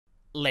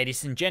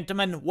Ladies and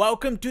gentlemen,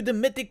 welcome to the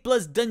Mythic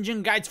Plus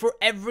dungeon guides for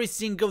every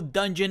single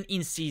dungeon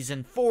in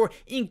Season 4,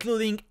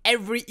 including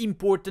every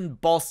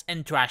important boss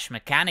and trash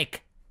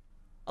mechanic.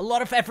 A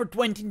lot of effort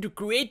went into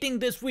creating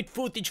this with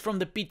footage from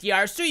the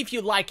PTR, so if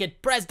you like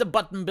it, press the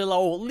button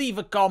below, leave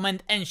a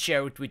comment and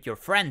share it with your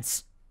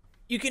friends.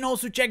 You can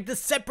also check the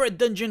separate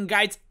dungeon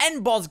guides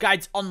and boss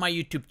guides on my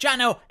YouTube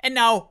channel, and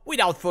now,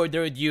 without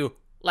further ado,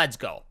 let's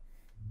go.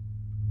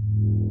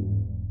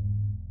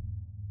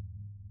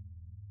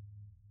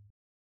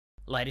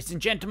 Ladies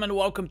and gentlemen,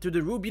 welcome to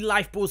the Ruby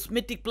Life Post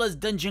Mythic Plus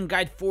Dungeon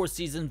Guide for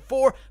Season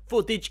 4.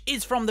 Footage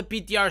is from the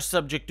PTR,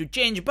 subject to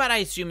change, but I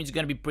assume it's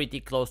gonna be pretty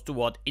close to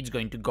what it's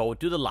going to go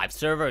to the live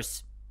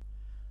servers.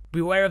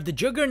 Beware of the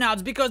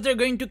Juggernauts because they're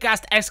going to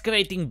cast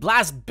Excavating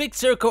Blast Big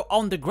Circle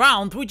on the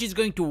ground, which is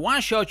going to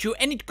one-shot you,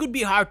 and it could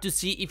be hard to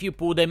see if you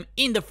pull them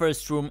in the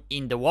first room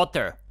in the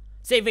water.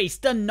 Save a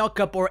stun,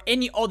 knock-up or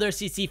any other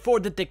CC for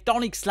the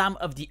Tectonic Slam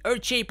of the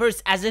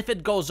Earthshapers, as if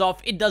it goes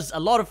off it does a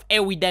lot of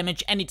AoE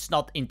damage and it's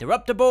not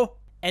interruptible.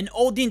 And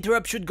all the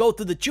interrupts should go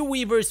to the two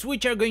Weavers,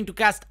 which are going to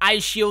cast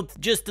Ice Shield,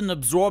 just an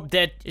absorb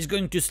that is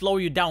going to slow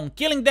you down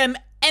killing them,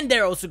 and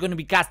they're also going to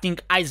be casting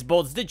Ice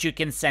Bolts that you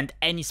can send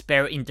any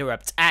spare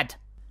interrupts at.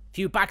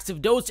 Few packs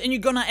of those and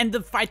you're gonna end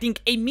up fighting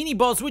a mini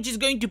boss which is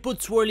going to put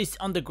swirlies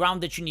on the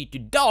ground that you need to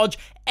dodge,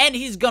 and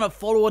he's gonna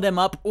follow them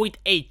up with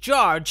a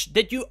charge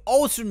that you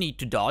also need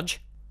to dodge.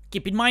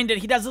 Keep in mind that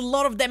he does a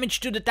lot of damage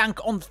to the tank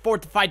on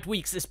fortified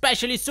weeks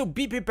especially, so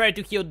be prepared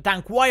to heal the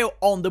tank while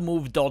on the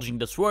move dodging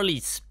the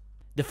swirlies.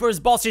 The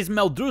first boss is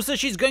Meldrusa.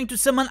 She's going to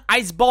summon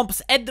ice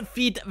bombs at the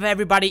feet of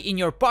everybody in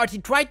your party.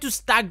 Try to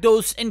stack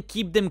those and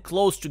keep them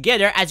close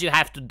together as you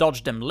have to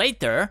dodge them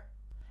later.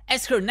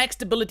 As her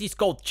next ability is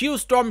called Chill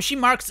Storm, she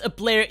marks a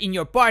player in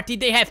your party.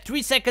 They have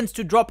 3 seconds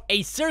to drop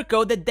a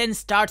circle that then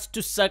starts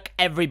to suck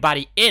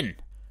everybody in.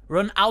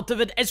 Run out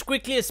of it as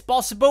quickly as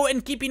possible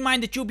and keep in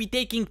mind that you'll be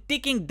taking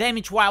ticking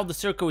damage while the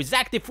circle is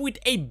active, with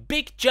a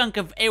big chunk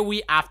of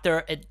AoE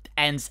after it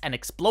ends and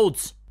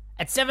explodes.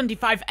 At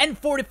 75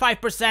 and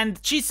 45%,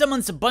 she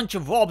summons a bunch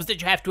of mobs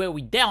that you have to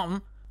AoE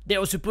down. They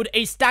also put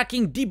a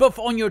stacking debuff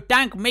on your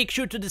tank. Make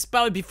sure to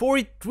dispel it before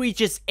it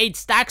reaches 8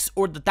 stacks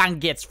or the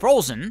tank gets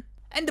frozen.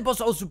 And the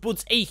boss also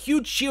puts a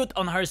huge shield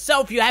on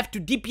herself. You have to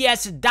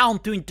DPS it down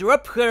to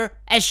interrupt her,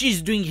 as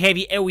she's doing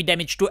heavy AoE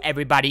damage to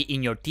everybody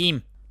in your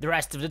team. The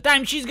rest of the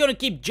time she's gonna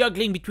keep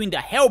juggling between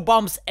the Hell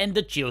Bombs and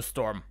the Chill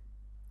Storm.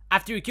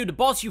 After you kill the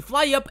boss, you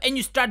fly up and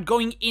you start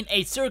going in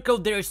a circle.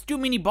 There's 2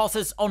 mini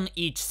bosses on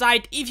each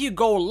side. If you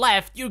go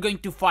left, you're going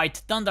to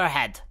fight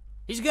Thunderhead.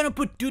 He's gonna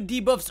put 2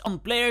 debuffs on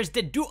players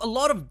that do a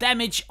lot of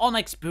damage on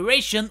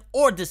expiration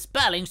or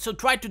dispelling, so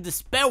try to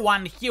dispel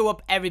one, heal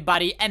up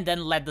everybody, and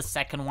then let the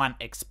second one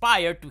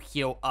expire to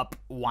heal up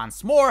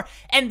once more.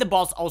 And the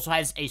boss also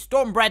has a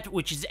Storm Breath,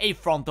 which is a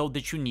frontal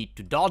that you need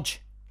to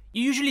dodge.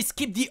 You usually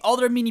skip the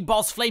other mini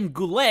boss Flame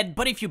Goulet,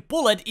 but if you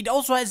pull it, it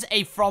also has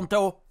a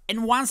frontal.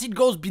 And once it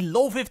goes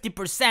below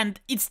 50%,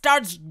 it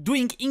starts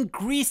doing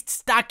increased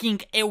stacking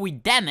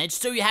AoE damage,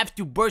 so you have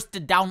to burst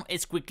it down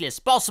as quickly as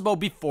possible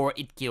before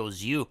it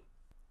kills you.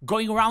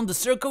 Going around the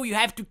circle, you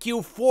have to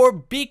kill 4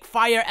 big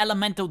fire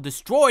elemental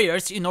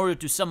destroyers in order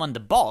to summon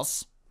the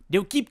boss.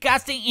 They'll keep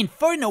casting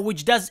Inferno,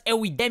 which does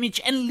AoE damage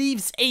and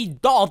leaves a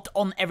dot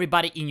on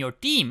everybody in your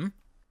team.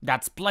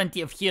 That's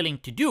plenty of healing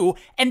to do,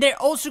 and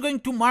they're also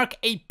going to mark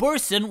a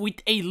person with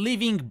a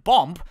living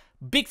bomb,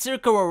 big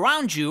circle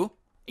around you.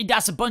 It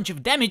does a bunch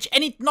of damage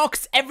and it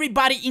knocks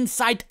everybody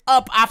inside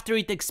up after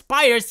it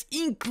expires,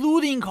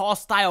 including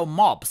hostile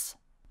mobs.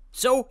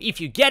 So if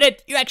you get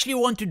it, you actually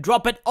want to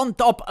drop it on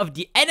top of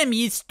the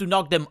enemies to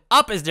knock them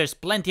up, as there's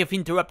plenty of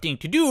interrupting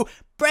to do,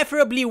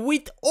 preferably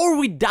with or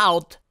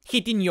without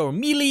hitting your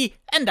melee,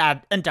 and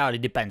that entirely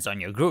depends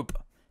on your group.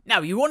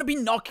 Now you want to be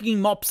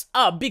knocking mobs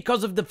up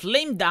because of the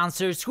Flame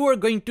Dancers who are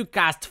going to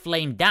cast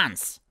Flame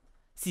Dance.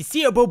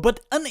 CCable but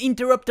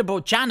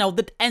uninterruptible channel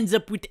that ends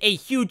up with a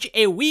huge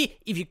AoE.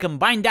 If you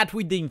combine that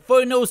with the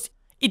Infernos,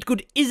 it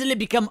could easily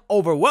become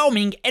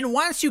overwhelming, and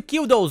once you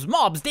kill those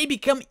mobs, they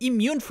become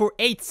immune for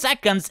 8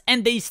 seconds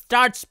and they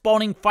start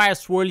spawning fire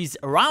swirlies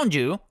around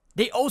you.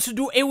 They also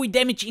do AoE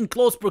damage in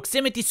close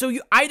proximity, so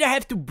you either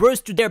have to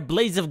burst to their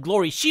Blaze of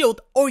Glory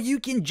shield or you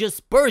can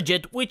just purge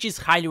it, which is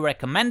highly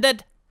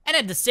recommended. And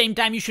at the same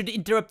time you should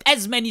interrupt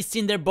as many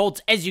Cinder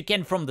Bolts as you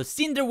can from the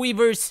Cinder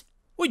Weavers,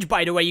 which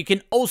by the way you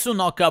can also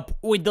knock up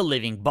with the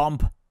Living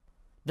Bomb.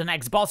 The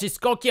next boss is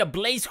Kokia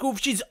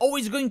Blazehoof. She's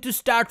always going to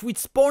start with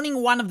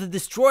spawning one of the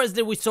destroyers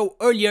that we saw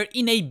earlier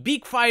in a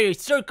big fiery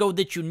circle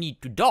that you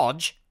need to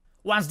dodge.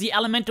 Once the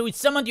elemental is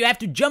summoned, you have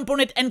to jump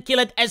on it and kill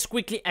it as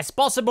quickly as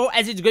possible,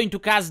 as it's going to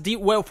cast the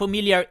well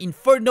familiar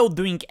Inferno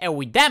doing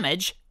AoE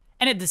damage.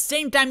 And at the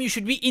same time you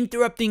should be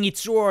interrupting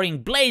its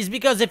roaring blaze,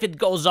 because if it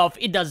goes off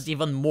it does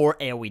even more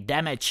AoE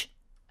damage.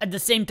 At the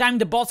same time,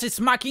 the boss is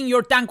smacking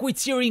your tank with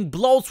searing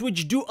blows,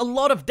 which do a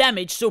lot of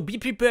damage, so be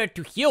prepared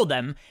to heal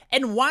them.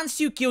 And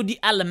once you kill the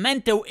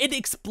elemental, it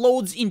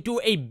explodes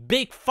into a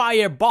big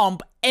fire bomb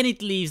and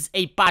it leaves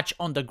a patch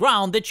on the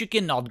ground that you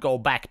cannot go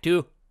back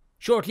to.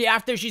 Shortly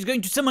after, she's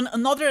going to summon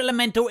another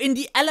elemental, and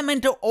the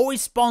elemental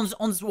always spawns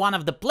on one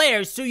of the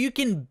players, so you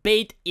can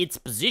bait its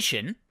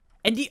position.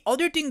 And the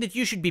other thing that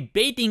you should be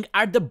baiting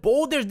are the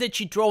boulders that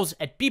she throws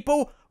at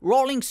people,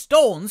 rolling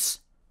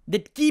stones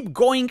that keep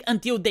going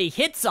until they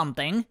hit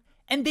something,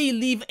 and they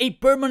leave a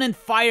permanent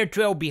fire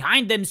trail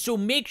behind them, so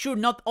make sure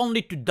not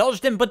only to dodge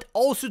them, but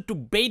also to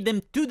bait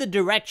them to the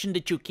direction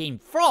that you came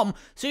from,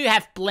 so you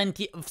have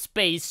plenty of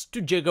space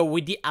to juggle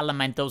with the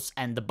elementals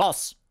and the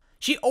boss.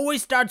 She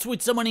always starts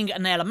with summoning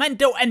an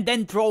elemental and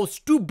then throws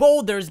 2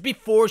 boulders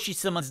before she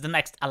summons the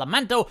next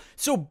elemental,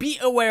 so be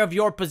aware of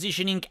your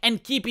positioning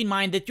and keep in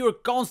mind that you're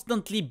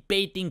constantly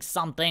baiting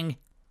something.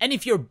 And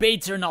if your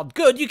baits are not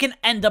good, you can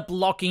end up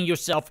locking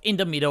yourself in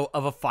the middle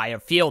of a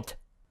fire field.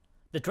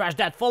 The trash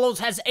that follows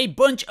has a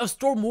bunch of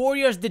storm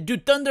warriors that do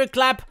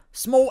thunderclap,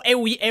 small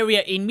AoE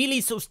area in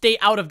melee, so stay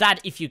out of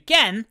that if you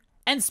can,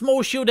 and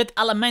small shielded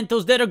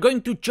elementals that are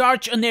going to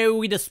charge an area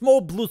with a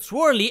small blue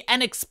swirly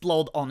and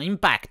explode on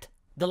impact.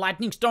 The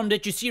lightning storm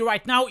that you see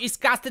right now is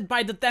casted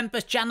by the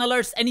Tempest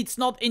channelers and it's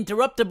not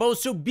interruptible,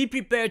 so be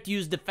prepared to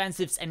use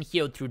defensives and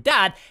heal through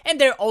that, and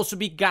they'll also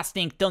be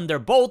casting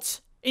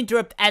thunderbolts.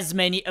 Interrupt as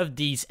many of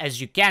these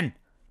as you can.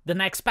 The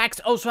next packs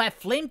also have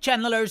flame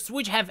channelers,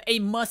 which have a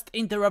must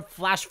interrupt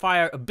flash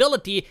fire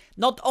ability.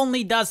 Not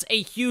only does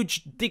a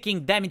huge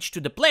ticking damage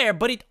to the player,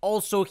 but it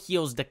also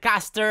heals the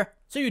caster,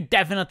 so you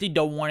definitely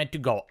don't want it to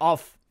go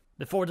off.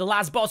 Before the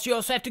last boss, you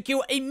also have to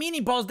kill a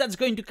mini boss that's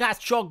going to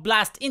cast Shock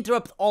Blast,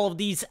 interrupt all of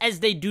these as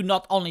they do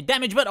not only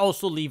damage but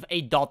also leave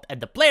a dot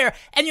at the player,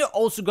 and you're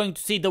also going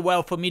to see the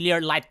well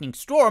familiar Lightning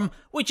Storm,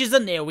 which is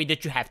an AoE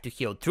that you have to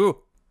heal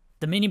through.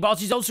 The mini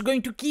boss is also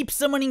going to keep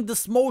summoning the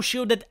small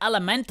shielded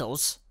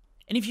elementals,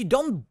 and if you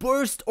don't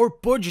burst or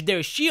purge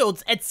their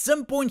shields, at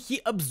some point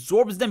he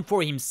absorbs them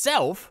for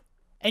himself,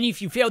 and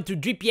if you fail to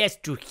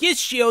DPS to his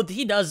shield,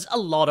 he does a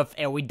lot of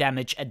AoE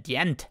damage at the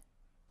end.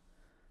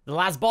 The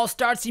last boss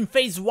starts in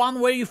phase 1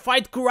 where you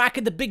fight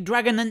Kuraka the Big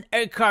Dragon and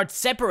Urquhart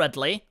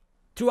separately.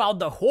 Throughout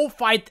the whole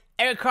fight,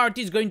 Urquhart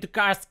is going to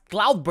cast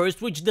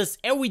Cloudburst, which does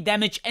AoE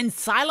damage and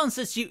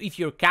silences you if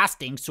you're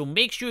casting, so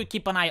make sure you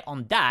keep an eye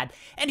on that.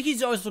 And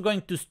he's also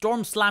going to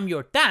Storm Slam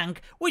your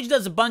tank, which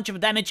does a bunch of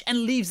damage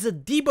and leaves a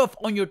debuff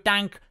on your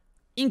tank,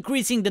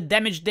 increasing the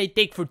damage they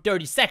take for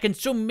 30 seconds,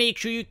 so make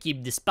sure you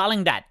keep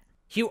dispelling that.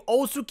 He'll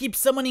also keep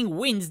summoning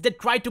winds that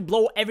try to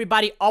blow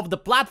everybody off the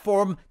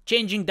platform,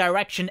 changing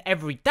direction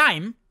every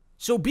time.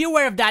 So be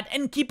aware of that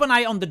and keep an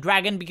eye on the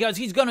dragon because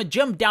he's gonna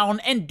jump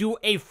down and do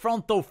a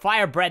frontal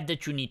fire breath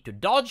that you need to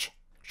dodge.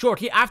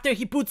 Shortly after,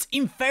 he puts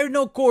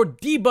Inferno Core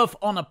debuff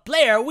on a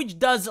player, which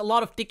does a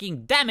lot of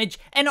ticking damage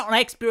and on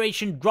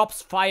expiration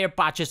drops fire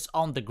patches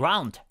on the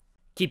ground.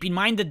 Keep in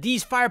mind that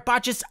these fire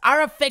patches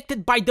are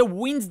affected by the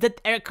winds that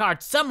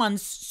Urquhart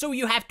summons, so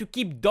you have to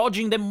keep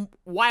dodging them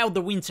while the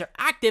winds are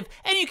active,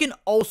 and you can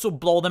also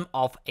blow them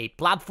off a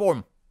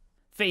platform.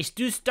 Phase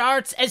 2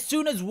 starts as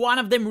soon as one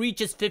of them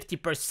reaches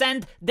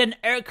 50%, then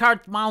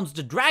Urquhart mounts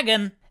the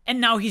dragon, and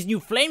now his new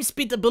Flame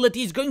Spit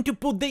ability is going to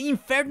put the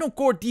Inferno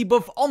Core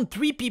debuff on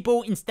 3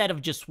 people instead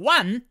of just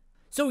 1.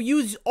 So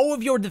use all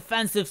of your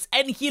defensives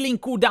and healing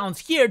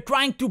cooldowns here,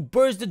 trying to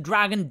burst the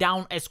dragon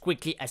down as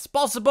quickly as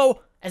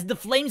possible, as the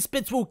flame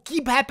spits will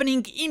keep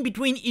happening in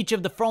between each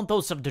of the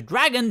frontals of the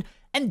dragon,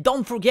 and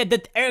don't forget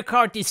that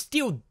Urquhart is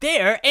still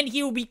there and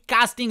he will be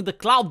casting the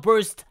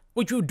Cloudburst,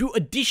 which will do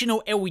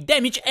additional AoE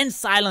damage and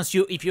silence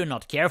you if you're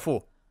not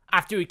careful.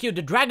 After you kill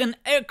the dragon,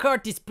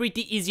 Urquhart is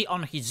pretty easy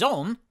on his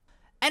own,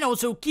 and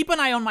also keep an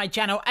eye on my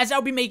channel as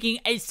I'll be making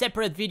a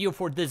separate video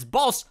for this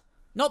boss,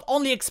 not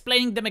only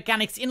explaining the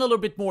mechanics in a little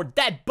bit more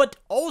depth, but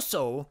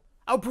also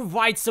I'll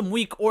provide some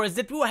weak auras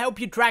that will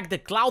help you track the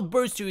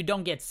Cloudburst so you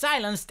don't get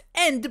silenced,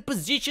 and the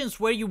positions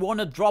where you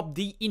wanna drop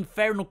the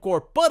Inferno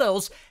Core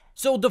puddles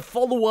so the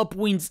follow-up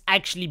winds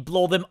actually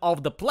blow them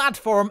off the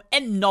platform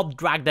and not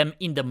drag them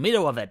in the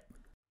middle of it.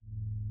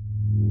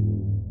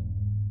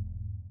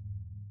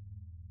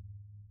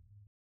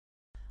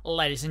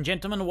 Ladies and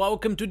gentlemen,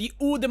 welcome to the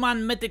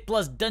Uldaman Mythic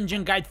Plus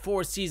Dungeon Guide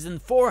for Season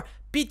 4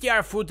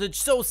 PTR footage,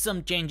 so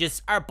some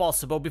changes are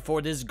possible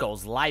before this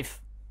goes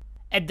live.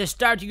 At the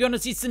start, you're gonna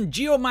see some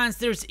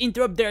Geomancers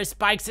interrupt their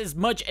spikes as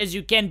much as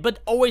you can, but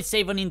always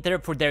save an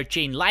interrupt for their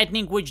Chain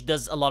Lightning, which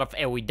does a lot of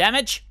AoE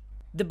damage.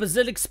 The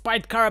Basilic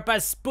Spiked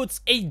Carapace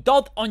puts a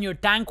dot on your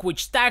tank,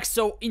 which stacks,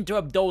 so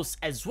interrupt those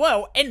as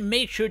well, and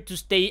make sure to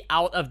stay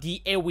out of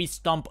the AoE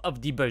stomp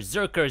of the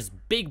Berserker's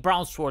big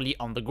brown swirly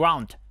on the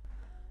ground.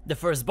 The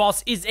first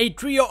boss is a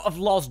trio of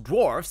Lost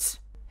Dwarfs.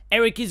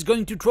 Eric is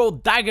going to throw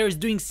daggers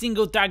doing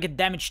single target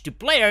damage to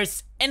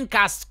players and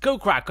cast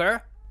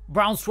Skullcracker,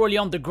 brown swirly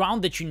on the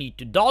ground that you need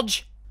to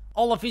dodge.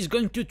 Olaf is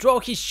going to throw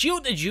his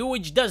shield at you,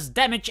 which does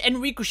damage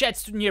and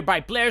ricochets to nearby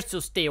players, so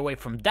stay away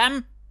from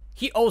them.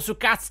 He also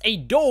casts a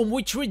dome,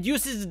 which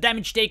reduces the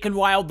damage taken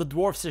while the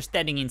dwarfs are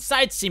standing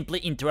inside, simply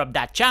interrupt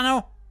that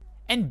channel.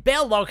 And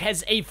Belloc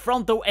has a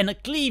frontal and a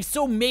cleave,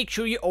 so make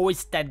sure you always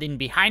stand in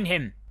behind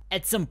him.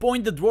 At some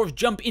point, the dwarves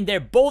jump in their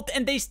boat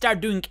and they start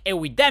doing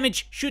AoE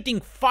damage, shooting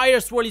fire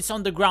swirlies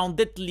on the ground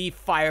that leave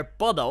fire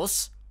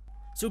puddles.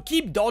 So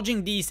keep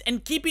dodging these,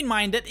 and keep in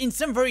mind that in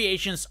some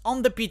variations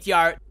on the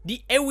PTR,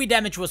 the AoE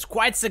damage was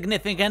quite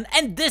significant,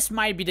 and this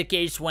might be the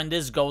case when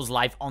this goes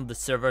live on the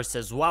servers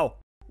as well.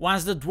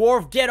 Once the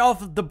dwarf get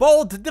off of the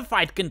boat, the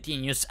fight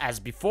continues as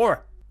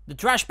before. The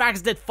trash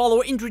packs that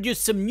follow introduce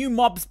some new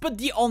mobs, but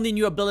the only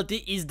new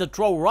ability is the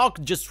throw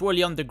rock just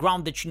swirly on the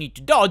ground that you need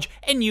to dodge,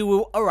 and you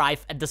will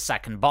arrive at the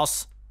second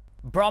boss.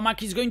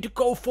 Brahmak is going to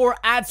call 4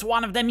 adds,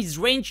 one of them is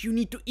ranged, you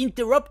need to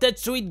interrupt it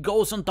so it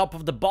goes on top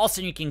of the boss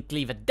and you can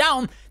cleave it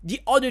down.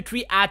 The other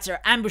 3 adds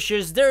are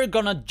ambushes, they're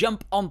gonna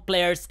jump on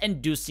players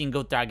and do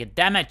single target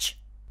damage.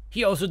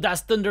 He also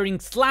does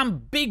Thundering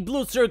Slam, big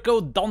blue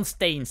circle, don't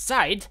stay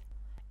inside.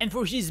 And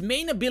for his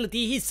main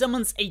ability, he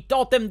summons a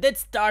totem that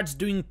starts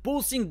doing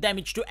pulsing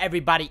damage to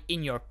everybody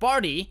in your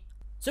party.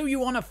 So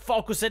you wanna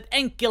focus it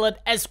and kill it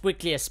as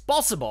quickly as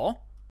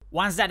possible.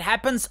 Once that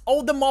happens,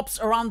 all the mobs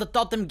around the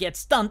totem get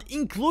stunned,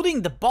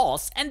 including the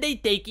boss, and they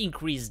take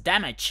increased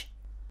damage.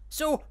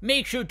 So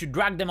make sure to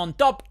drag them on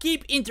top,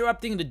 keep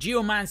interrupting the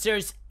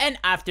geomancers, and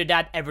after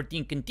that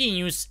everything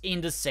continues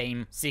in the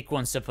same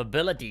sequence of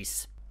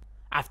abilities.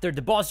 After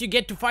the boss you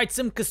get to fight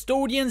some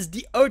custodians,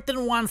 the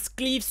earthen ones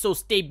cleave, so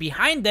stay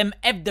behind them,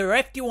 if the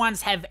rafty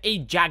ones have a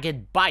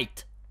jagged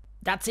bite.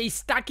 That's a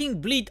stacking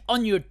bleed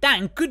on your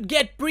tank, could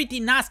get pretty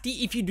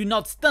nasty if you do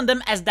not stun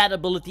them, as that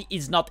ability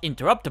is not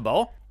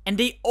interruptible. And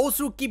they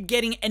also keep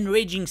getting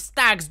enraging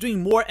stacks,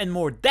 doing more and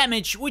more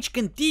damage, which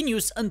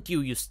continues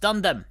until you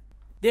stun them.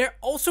 They're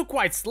also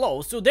quite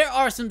slow, so there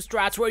are some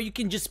strats where you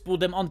can just put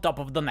them on top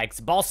of the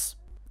next boss.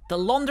 The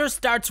Launder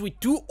starts with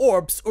 2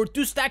 orbs or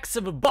 2 stacks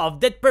of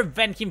above that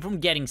prevent him from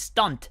getting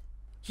stunned.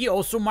 He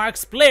also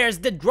marks players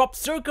that drop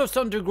circles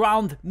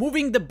underground,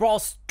 moving the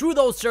boss through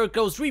those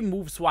circles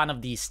removes one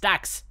of these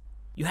stacks.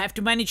 You have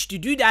to manage to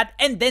do that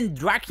and then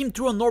drag him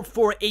through an orb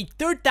for a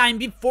 3rd time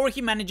before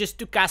he manages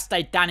to cast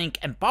Titanic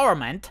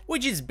Empowerment,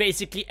 which is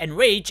basically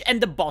Enrage,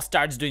 and the boss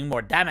starts doing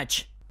more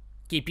damage.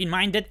 Keep in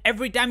mind that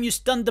every time you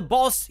stun the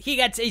boss, he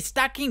gets a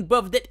stacking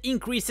buff that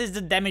increases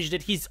the damage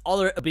that his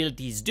other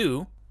abilities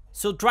do.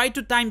 So try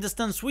to time the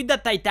stuns with the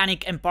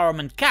Titanic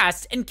Empowerment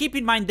cast, and keep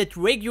in mind that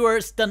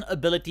regular stun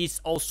abilities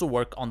also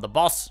work on the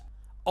boss.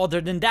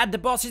 Other than that, the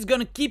boss is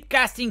gonna keep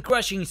casting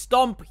Crushing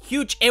Stomp,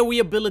 huge AoE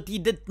ability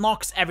that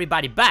knocks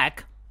everybody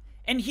back.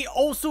 And he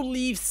also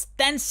leaves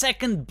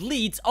 10-second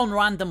bleeds on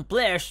random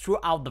players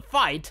throughout the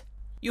fight.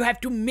 You have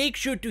to make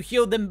sure to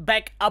heal them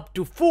back up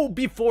to full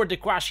before the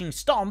Crushing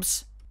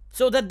Stomps,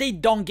 so that they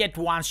don't get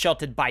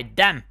one-shotted by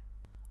them.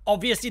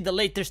 Obviously the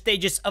later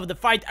stages of the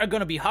fight are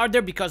gonna be harder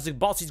because the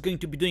boss is going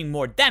to be doing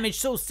more damage,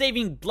 so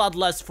saving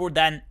Bloodlust for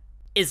then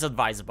is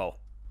advisable.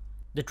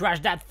 The trash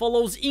that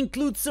follows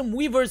includes some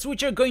weavers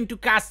which are going to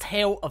cast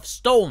Hail of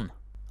Stone,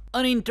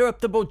 an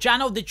interruptible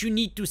channel that you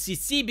need to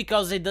CC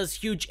because it does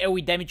huge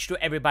AoE damage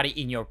to everybody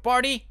in your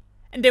party,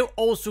 and they'll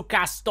also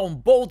cast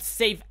Stone Bolts,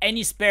 save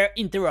any spare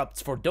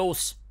interrupts for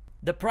those.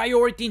 The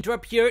priority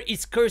interrupt here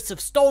is Curse of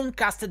Stone,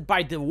 casted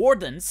by the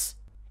Wardens.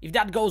 If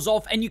that goes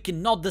off and you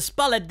cannot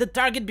dispel it, the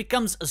target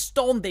becomes a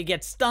stone, they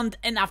get stunned,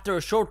 and after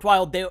a short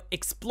while they'll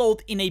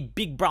explode in a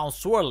big brown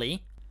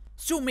swirly.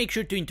 So make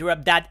sure to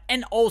interrupt that,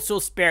 and also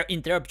spare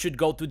interrupt should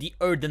go to the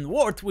Earthen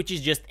Ward, which is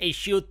just a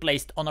shield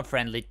placed on a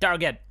friendly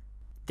target.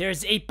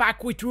 There's a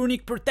pack with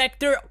Runic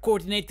Protector,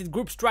 coordinated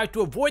groups try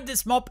to avoid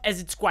this mob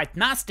as it's quite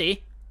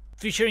nasty.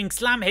 Featuring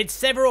Slam hits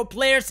several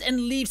players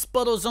and leaves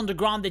puddles on the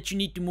ground that you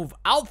need to move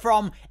out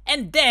from,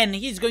 and then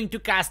he's going to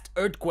cast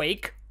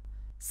Earthquake.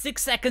 6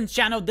 seconds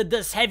channel that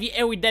does heavy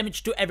AoE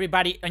damage to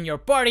everybody in your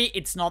party,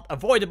 it's not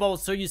avoidable,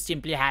 so you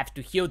simply have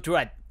to heal through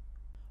it.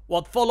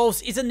 What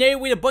follows is an area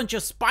with a bunch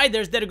of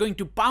spiders that are going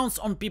to pounce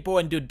on people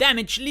and do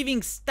damage,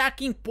 leaving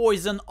stacking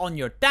poison on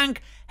your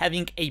tank.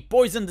 Having a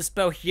poison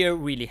dispel here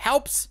really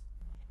helps.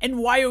 And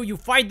while you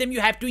fight them,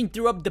 you have to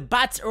interrupt the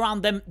bats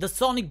around them. The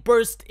sonic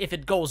burst, if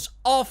it goes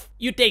off,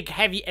 you take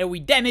heavy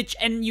AoE damage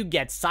and you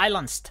get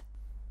silenced.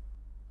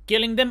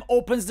 Killing them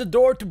opens the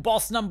door to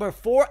boss number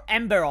 4,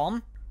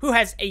 Emberon, who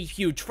has a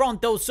huge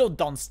frontal, so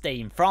don't stay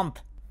in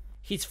front.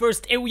 His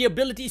first AoE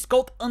ability is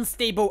called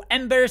Unstable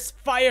Embers.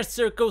 Fire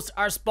circles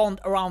are spawned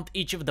around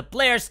each of the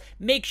players.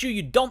 Make sure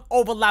you don't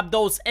overlap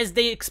those as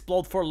they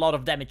explode for a lot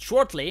of damage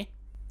shortly.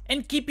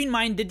 And keep in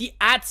mind that the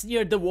adds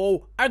near the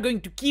wall are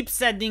going to keep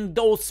sending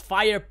those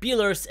fire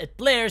pillars at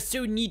players,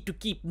 so you need to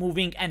keep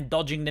moving and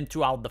dodging them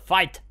throughout the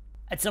fight.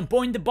 At some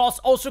point the boss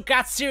also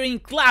casts Searing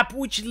Clap,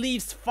 which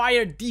leaves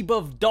fire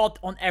debuff dot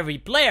on every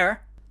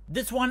player.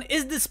 This one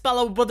is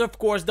dispellable, but of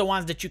course the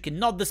ones that you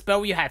cannot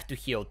dispel you have to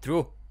heal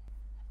through.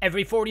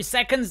 Every 40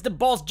 seconds the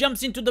boss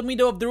jumps into the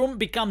middle of the room,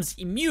 becomes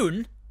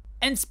immune,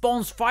 and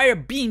spawns fire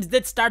beams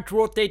that start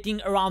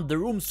rotating around the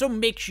room, so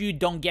make sure you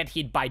don't get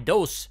hit by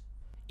those.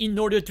 In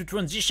order to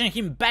transition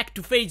him back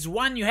to phase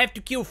 1, you have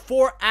to kill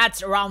 4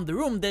 adds around the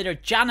room that are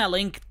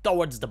channeling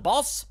towards the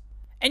boss.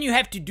 And you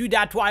have to do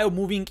that while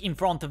moving in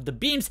front of the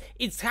beams.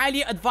 It's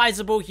highly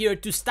advisable here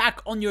to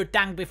stack on your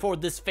tank before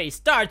this phase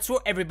starts,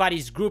 so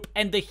everybody's group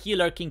and the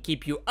healer can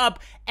keep you up,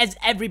 as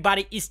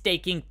everybody is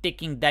taking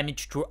ticking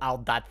damage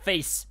throughout that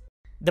phase.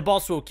 The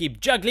boss will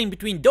keep juggling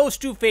between those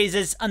two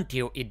phases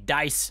until it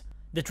dies.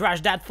 The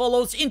trash that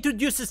follows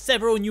introduces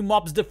several new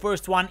mobs. The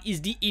first one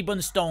is the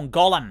Ebonstone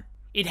Golem.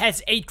 It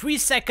has a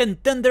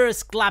 3-second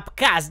thunderous clap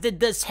cast that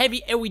does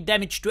heavy AoE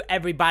damage to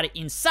everybody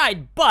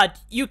inside, but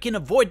you can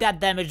avoid that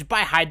damage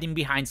by hiding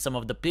behind some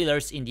of the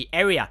pillars in the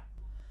area.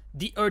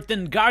 The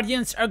Earthen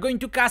Guardians are going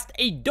to cast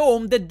a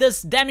dome that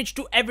does damage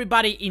to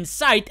everybody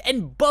inside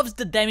and buffs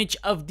the damage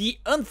of the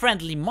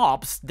unfriendly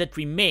mobs that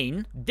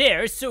remain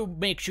there, so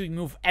make sure you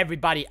move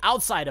everybody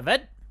outside of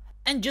it.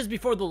 And just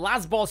before the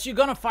last boss, you're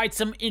gonna fight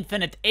some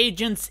Infinite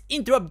Agents,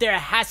 interrupt their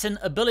Hasten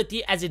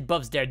ability as it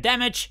buffs their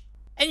damage,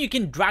 and you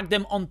can drag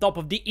them on top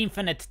of the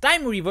Infinite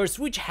Time Reavers,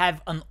 which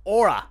have an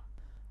aura.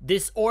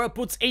 This aura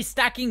puts a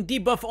stacking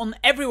debuff on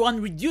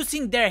everyone,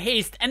 reducing their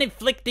haste and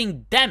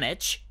inflicting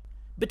damage,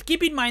 but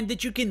keep in mind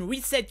that you can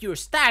reset your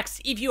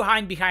stacks if you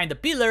hide behind a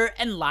pillar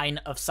and line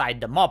of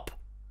sight them up.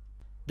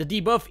 The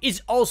debuff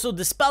is also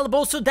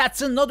dispellable, so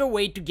that's another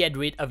way to get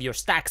rid of your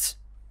stacks.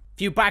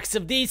 Few packs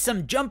of these,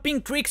 some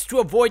jumping tricks to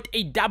avoid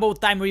a double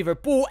Time Reaver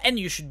pull, and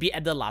you should be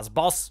at the last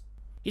boss.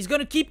 He's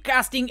gonna keep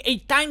casting a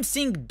time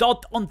sync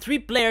dot on 3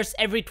 players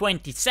every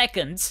 20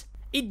 seconds.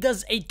 It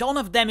does a ton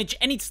of damage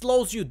and it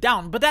slows you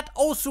down, but that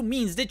also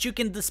means that you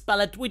can dispel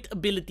it with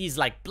abilities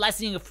like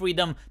Blessing of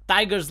Freedom,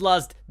 Tiger's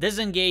Lust,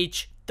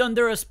 Disengage,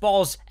 Thunderous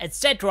Pulse,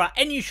 etc.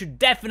 And you should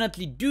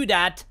definitely do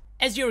that,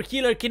 as your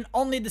healer can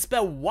only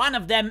dispel one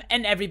of them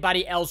and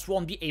everybody else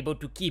won't be able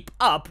to keep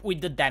up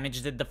with the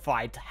damage that the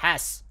fight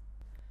has.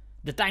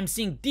 The time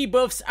sync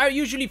debuffs are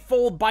usually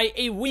followed by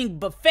a Wing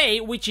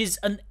Buffet, which is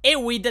an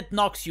AoE that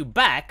knocks you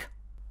back,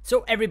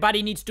 so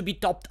everybody needs to be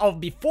topped off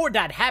before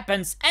that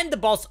happens, and the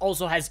boss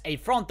also has a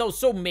frontal,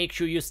 so make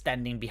sure you're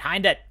standing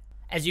behind it.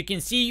 As you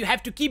can see, you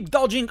have to keep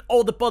dodging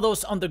all the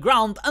puddles on the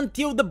ground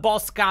until the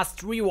boss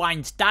casts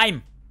Rewind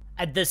Time.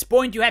 At this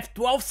point you have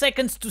 12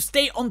 seconds to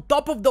stay on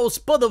top of those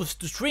puddles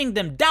to shrink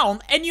them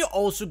down, and you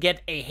also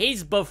get a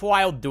haste buff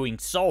while doing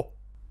so.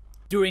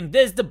 During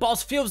this, the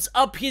boss fills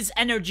up his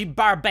energy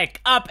bar back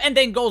up and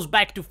then goes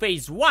back to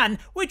phase 1,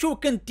 which will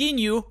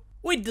continue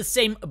with the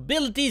same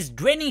abilities,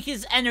 draining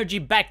his energy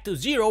back to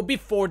 0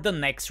 before the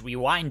next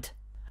rewind.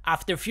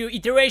 After few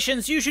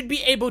iterations, you should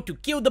be able to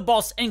kill the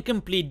boss and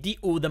complete the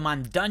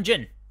Uldaman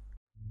dungeon.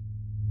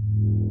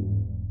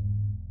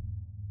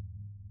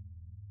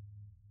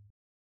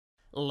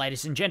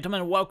 Ladies and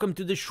gentlemen, welcome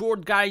to the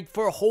short guide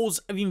for Halls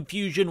of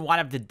Infusion, one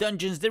of the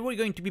dungeons that we're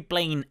going to be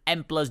playing in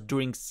M+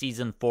 during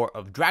Season 4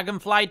 of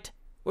Dragonflight.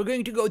 We're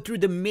going to go through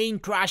the main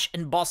trash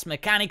and boss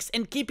mechanics,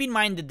 and keep in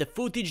mind that the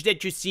footage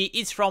that you see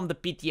is from the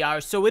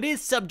PTR, so it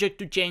is subject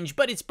to change,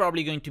 but it's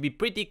probably going to be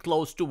pretty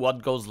close to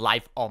what goes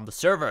live on the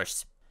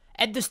servers.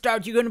 At the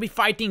start, you're going to be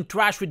fighting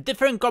trash with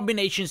different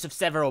combinations of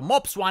several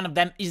mobs. One of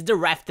them is the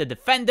Rafted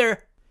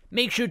Defender.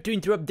 Make sure to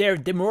interrupt their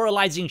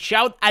demoralizing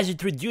shout, as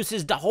it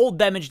reduces the whole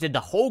damage that the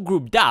whole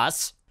group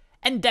does,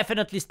 and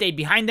definitely stay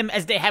behind them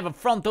as they have a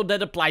frontal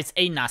that applies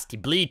a nasty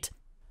bleed.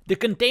 The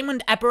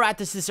containment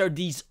apparatuses are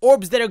these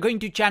orbs that are going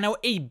to channel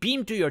a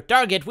beam to your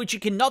target, which you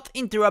cannot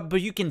interrupt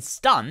but you can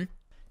stun.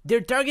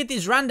 Their target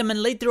is random,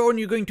 and later on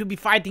you're going to be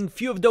fighting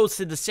few of those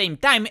at the same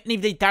time, and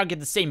if they target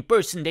the same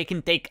person they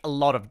can take a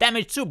lot of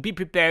damage, so be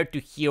prepared to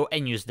heal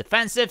and use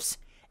defensives.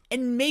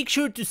 And make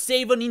sure to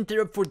save an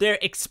interrupt for their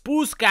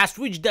Expulse cast,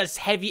 which does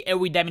heavy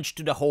AoE damage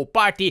to the whole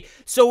party,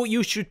 so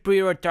you should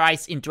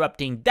prioritize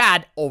interrupting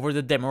that over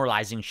the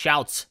demoralizing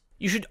shouts.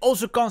 You should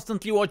also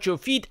constantly watch your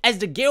feet, as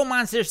the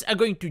Galemoncers are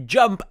going to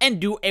jump and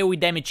do AoE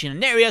damage in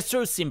an area,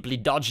 so simply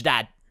dodge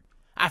that.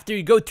 After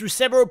you go through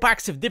several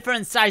packs of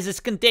different sizes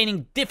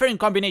containing different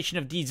combination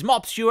of these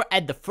mobs, you're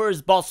at the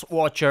first boss,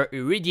 Watcher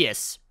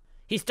Iridius.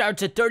 He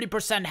starts at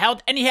 30%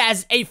 health and he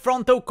has a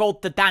frontal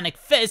called Titanic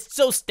Fist,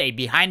 so stay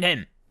behind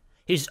him.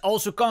 He's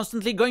also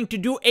constantly going to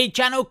do a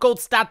channel called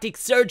Static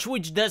Surge,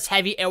 which does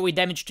heavy AoE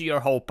damage to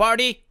your whole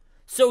party,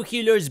 so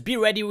healers be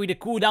ready with a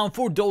cooldown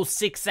for those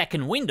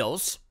 6-second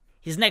windows.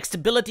 His next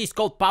ability is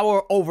called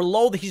Power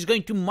Overload. He's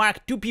going to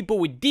mark 2 people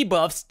with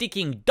debuffs,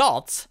 sticking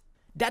dots,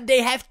 that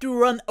they have to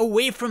run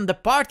away from the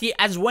party,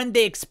 as when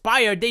they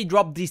expire they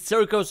drop these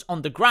circles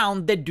on the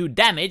ground that do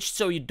damage,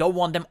 so you don't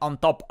want them on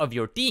top of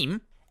your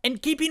team. And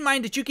keep in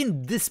mind that you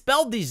can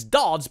dispel these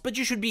dots, but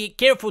you should be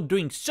careful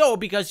doing so,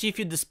 because if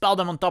you dispel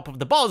them on top of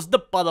the boss, the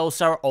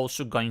puddles are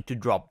also going to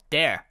drop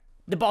there.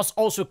 The boss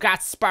also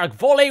casts Spark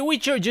Volley,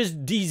 which are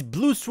just these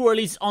blue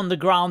swirlies on the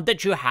ground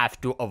that you have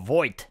to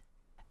avoid.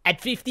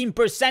 At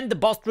 15%, the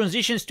boss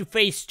transitions to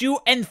phase 2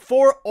 and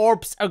 4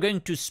 orbs are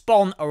going to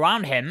spawn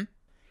around him.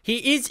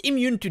 He is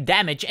immune to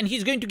damage and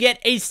he's going to get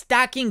a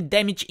stacking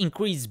damage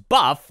increase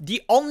buff.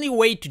 The only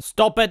way to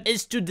stop it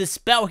is to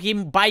dispel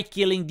him by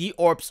killing the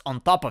orbs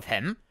on top of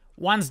him.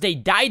 Once they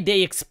die,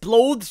 they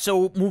explode,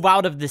 so move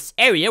out of this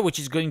area, which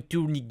is going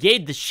to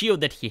negate the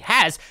shield that he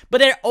has, but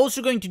they're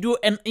also going to do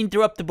an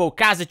interruptible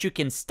cast that you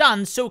can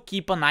stun, so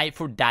keep an eye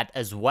for that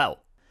as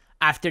well.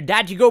 After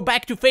that, you go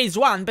back to phase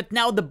 1, but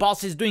now the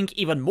boss is doing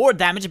even more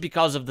damage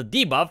because of the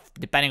debuff,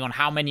 depending on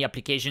how many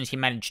applications he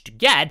managed to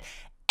get,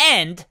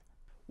 and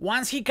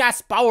Once he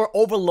casts Power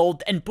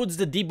Overload and puts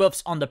the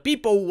debuffs on the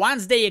people,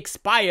 once they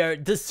expire,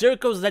 the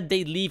circles that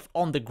they leave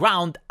on the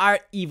ground are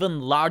even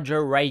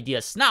larger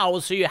radius now,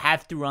 so you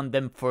have to run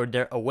them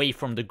further away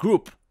from the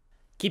group.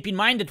 Keep in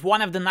mind that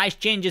one of the nice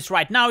changes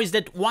right now is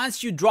that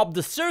once you drop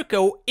the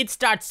circle, it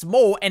starts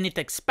small and it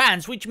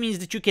expands, which means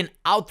that you can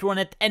outrun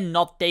it and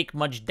not take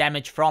much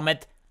damage from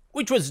it,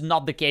 which was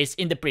not the case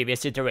in the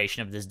previous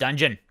iteration of this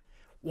dungeon.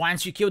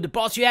 Once you kill the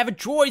boss, you have a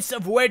choice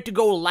of where to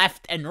go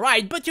left and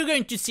right, but you're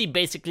going to see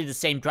basically the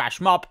same trash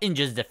mob in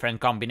just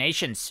different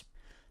combinations.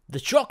 The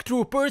shock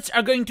troopers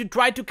are going to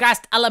try to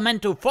cast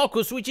Elemental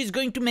Focus, which is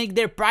going to make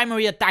their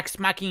primary attack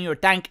smacking your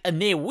tank an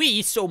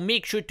AoE, so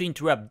make sure to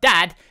interrupt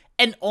that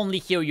and only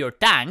heal your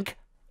tank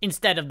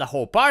instead of the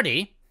whole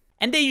party.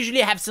 And they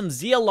usually have some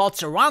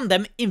zealots around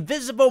them,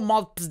 invisible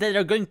mobs that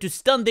are going to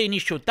stun the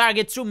initial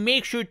target, so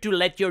make sure to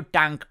let your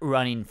tank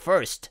run in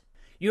first.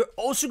 You're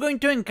also going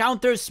to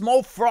encounter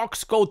small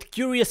frogs called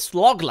Curious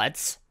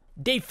Sloglets.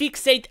 They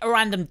fixate a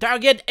random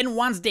target, and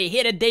once they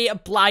hit it, they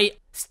apply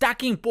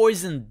Stacking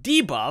Poison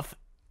debuff,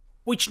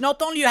 which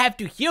not only you have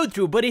to heal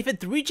through, but if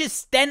it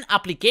reaches 10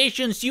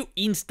 applications, you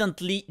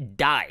instantly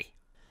die.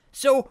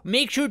 So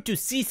make sure to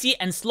CC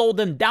and slow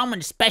them down,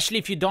 especially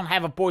if you don't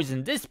have a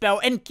Poison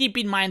Dispel, and keep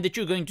in mind that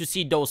you're going to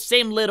see those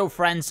same little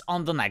friends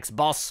on the next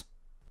boss.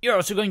 You're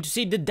also going to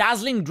see the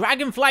Dazzling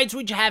Dragonflights,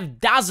 which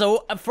have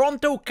Dazzle, a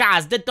frontal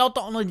cast that not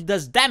only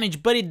does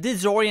damage, but it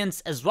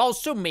disorients as well,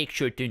 so make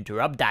sure to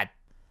interrupt that.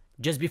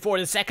 Just before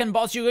the second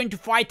boss, you're going to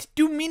fight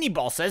two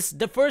mini-bosses.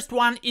 The first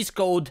one is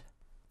called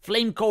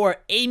Flamecaller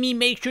Amy.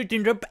 Make sure to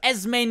interrupt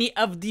as many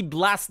of the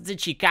blasts that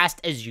she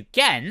casts as you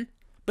can,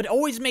 but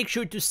always make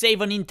sure to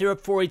save an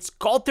interrupt for its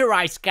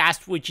Cauterize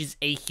cast, which is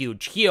a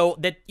huge heal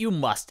that you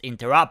must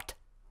interrupt.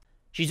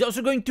 She's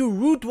also going to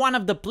root one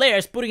of the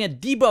players, putting a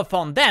debuff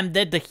on them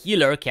that the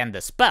healer can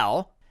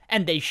dispel.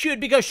 And they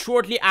should, because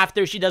shortly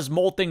after she does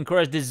Molten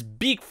Curse, this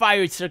big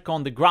fiery circle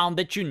on the ground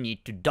that you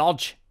need to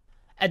dodge.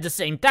 At the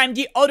same time,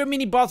 the other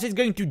mini-boss is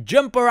going to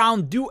jump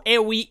around, do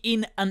AoE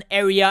in an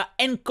area,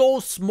 and call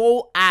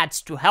small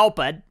ads to help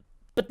it.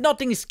 But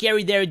nothing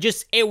scary there,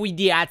 just AoE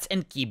the ads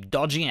and keep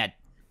dodging it.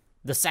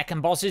 The second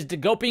boss is the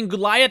Gulping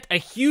Goliath, a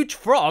huge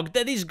frog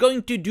that is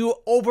going to do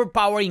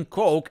Overpowering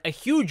Cloak, a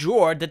huge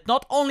roar that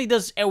not only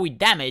does AoE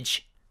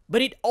damage,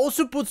 but it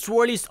also puts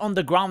swirlies on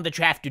the ground that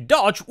you have to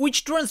dodge,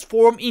 which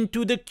transform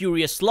into the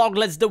Curious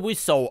Sloglets that we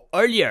saw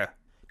earlier.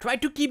 Try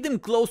to keep them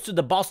close to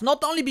the boss,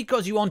 not only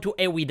because you want to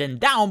AoE them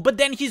down, but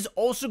then he's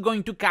also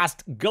going to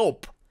cast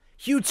Gulp.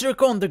 Huge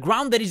circle on the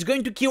ground that is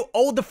going to kill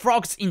all the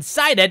frogs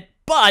inside it,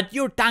 but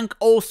your tank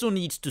also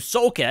needs to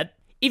soak it.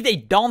 If they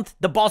don't,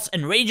 the boss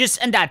enrages,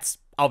 and that's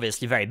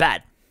obviously very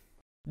bad.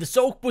 The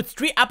soak puts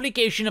 3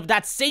 applications of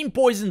that same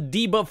poison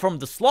debuff from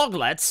the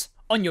Sloglets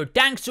on your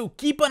tank, so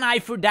keep an eye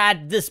for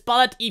that,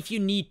 dispel it if you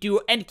need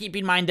to, and keep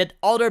in mind that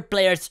other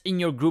players in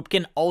your group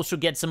can also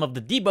get some of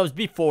the debuffs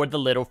before the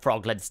little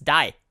froglets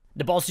die.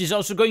 The boss is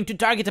also going to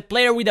target a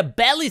player with a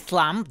belly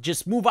slam,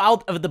 just move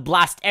out of the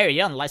blast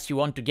area unless you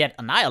want to get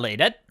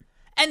annihilated.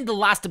 And the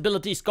last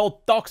ability is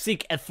called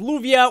Toxic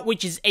Effluvia,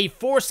 which is a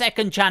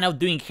 4-second channel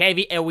doing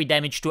heavy AoE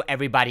damage to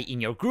everybody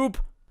in your group.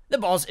 The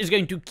boss is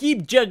going to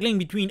keep juggling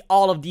between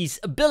all of these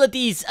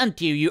abilities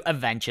until you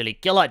eventually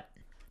kill it.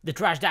 The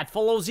trash that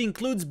follows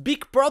includes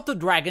big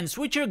proto-dragons,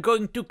 which are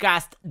going to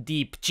cast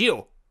Deep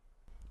Chill.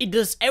 It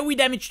does AoE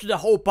damage to the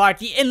whole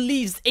party and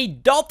leaves a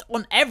dot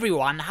on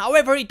everyone,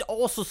 however it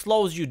also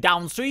slows you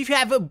down, so if you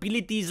have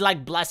abilities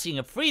like Blessing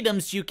of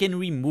Freedoms, you can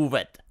remove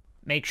it.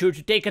 Make sure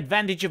to take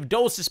advantage of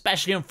those,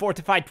 especially on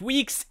fortified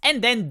weeks,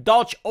 and then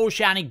dodge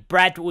Oceanic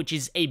Breath, which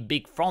is a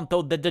big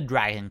frontal that the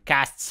dragon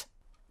casts.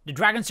 The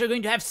dragons are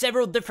going to have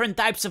several different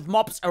types of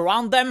mobs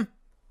around them.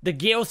 The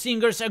Gale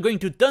Singers are going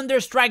to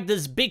Thunder Strike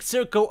this big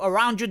circle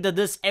around you that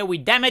does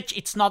AoE damage.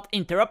 It's not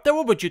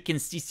interruptible, but you can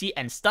CC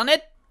and stun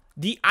it.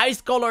 The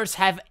Ice Colors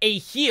have a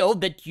heal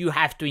that you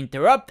have to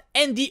interrupt,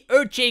 and the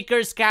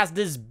Earthshakers cast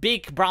this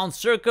big brown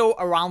circle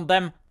around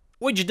them,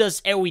 which does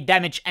AoE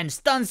damage and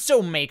stun,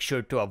 so make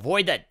sure to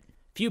avoid it.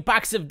 Few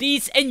packs of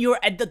these and you're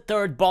at the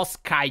third boss,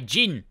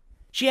 Kaijin.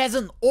 She has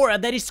an aura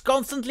that is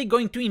constantly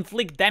going to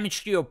inflict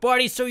damage to your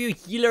party, so your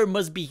healer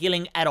must be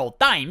healing at all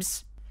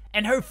times.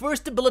 And her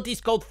first ability is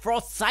called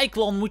Frost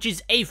Cyclone, which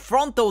is a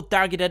frontal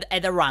targeted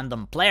at a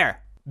random player.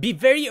 Be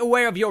very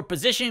aware of your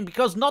position,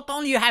 because not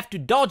only you have to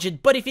dodge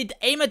it, but if it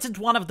aims at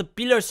one of the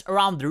pillars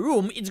around the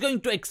room, it's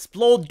going to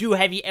explode, do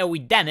heavy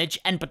AoE damage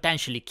and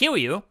potentially kill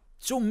you.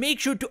 So make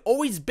sure to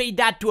always bait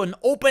that to an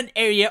open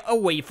area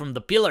away from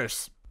the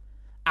pillars.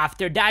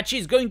 After that,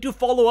 she's going to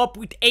follow up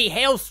with a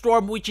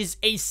Hailstorm, which is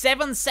a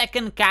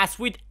 7-second cast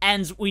which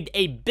ends with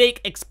a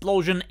big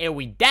explosion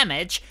AoE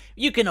damage.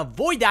 You can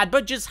avoid that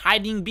by just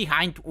hiding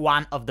behind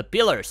one of the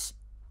pillars.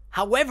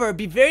 However,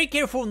 be very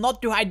careful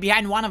not to hide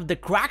behind one of the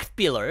cracked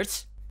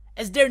pillars,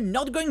 as they're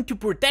not going to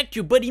protect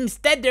you, but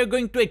instead they're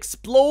going to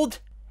explode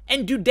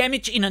and do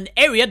damage in an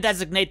area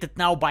designated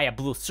now by a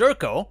blue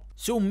circle.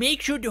 So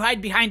make sure to hide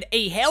behind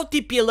a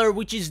healthy pillar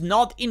which is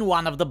not in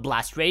one of the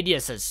blast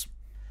radiuses.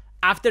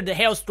 After the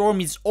hailstorm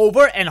is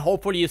over and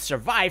hopefully you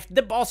survived,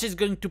 the boss is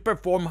going to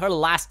perform her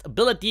last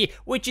ability,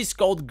 which is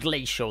called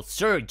Glacial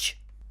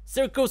Surge.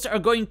 Circles are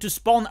going to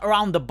spawn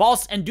around the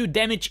boss and do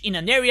damage in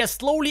an area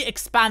slowly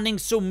expanding,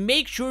 so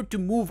make sure to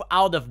move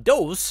out of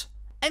those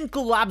and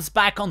collapse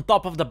back on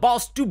top of the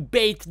boss to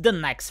bait the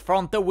next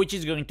frontal, which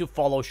is going to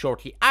follow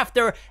shortly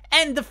after,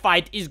 and the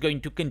fight is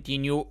going to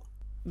continue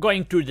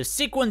going through the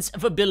sequence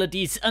of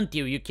abilities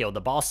until you kill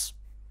the boss.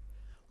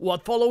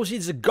 What follows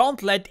is a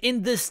gauntlet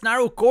in this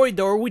narrow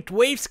corridor with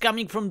waves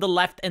coming from the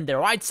left and the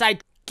right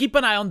side. Keep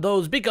an eye on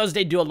those because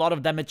they do a lot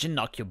of damage and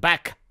knock you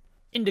back.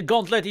 In the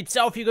gauntlet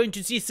itself, you're going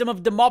to see some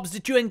of the mobs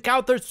that you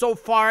encountered so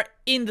far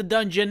in the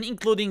dungeon,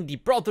 including the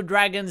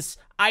proto-dragons,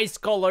 ice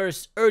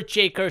callers,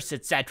 earthshakers,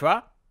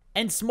 etc.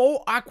 And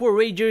small aqua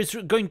ragers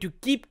are going to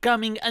keep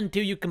coming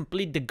until you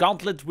complete the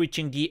gauntlet,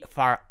 reaching the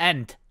far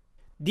end.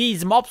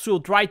 These mobs will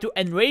try to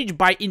enrage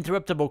by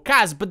interruptible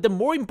cast, but the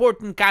more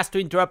important cast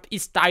to interrupt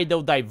is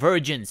Tidal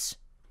Divergence.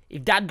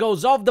 If that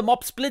goes off, the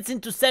mob splits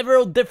into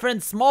several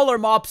different smaller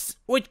mobs,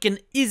 which can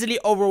easily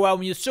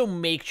overwhelm you, so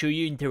make sure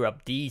you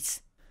interrupt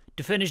these.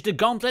 To finish the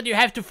gauntlet, you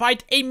have to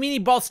fight a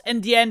mini-boss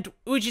at the end,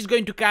 which is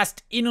going to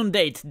cast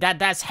Inundate. That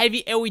does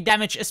heavy AoE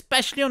damage,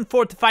 especially on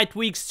fortified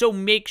weeks, so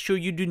make sure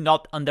you do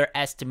not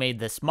underestimate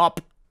this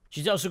mob.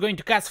 She's also going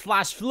to cast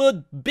Flash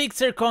Flood, big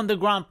circle on the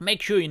ground,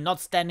 make sure you're not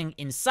standing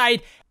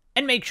inside,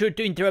 and make sure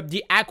to interrupt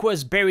the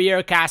Aqua's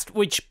Barrier cast,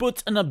 which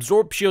puts an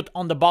Absorb Shield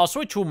on the boss,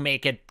 which will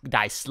make it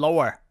die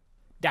slower.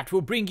 That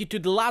will bring you to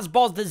the last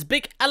boss, this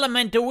big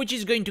Elemental, which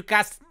is going to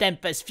cast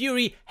Tempest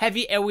Fury,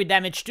 heavy AoE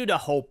damage to the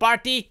whole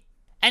party.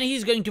 And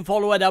he's going to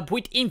follow it up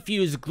with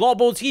Infused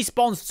Globals. He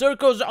spawns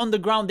circles on the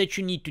ground that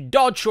you need to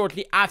dodge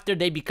shortly after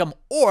they become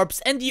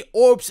orbs, and the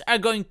orbs are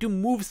going to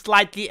move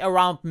slightly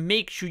around,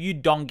 make sure you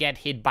don't get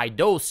hit by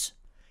those.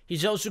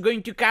 He's also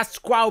going to cast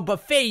Squall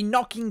Buffet,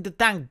 knocking the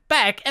tank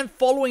back and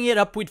following it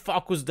up with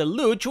Focus the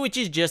Luch, which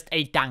is just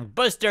a tank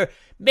buster.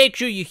 Make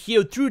sure you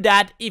heal through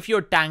that if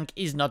your tank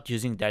is not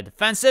using their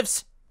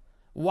defensives.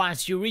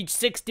 Once you reach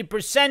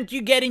 60%,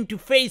 you get into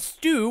phase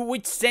 2,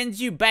 which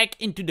sends you back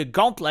into the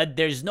gauntlet.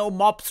 There's no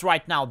mobs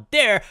right now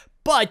there,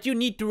 but you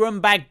need to run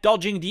back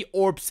dodging the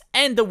orbs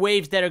and the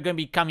waves that are going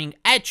to be coming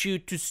at you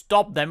to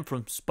stop them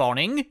from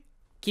spawning.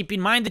 Keep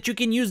in mind that you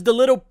can use the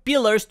little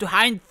pillars to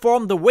hide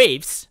from the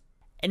waves.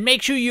 And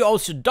make sure you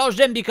also dodge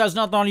them, because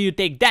not only you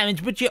take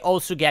damage, but you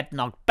also get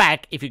knocked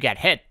back if you get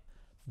hit.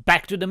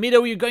 Back to the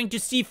middle, you're going to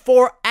see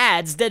 4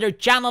 ads that are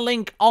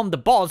channeling on the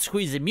boss, who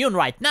is immune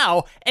right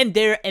now, and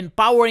they're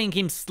empowering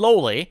him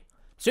slowly.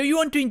 So you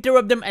want to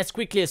interrupt them as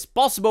quickly as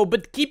possible,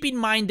 but keep in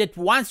mind that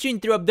once you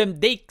interrupt them,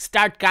 they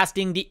start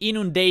casting the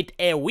Inundate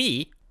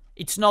AoE.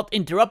 It's not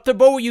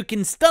interruptible, you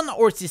can stun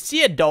or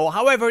CC it though.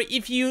 However,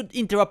 if you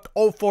interrupt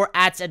all 4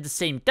 ads at the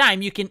same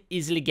time, you can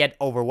easily get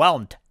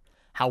overwhelmed.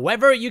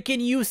 However, you can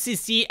use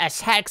CC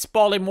as Hex,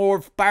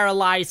 Polymorph,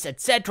 Paralyze,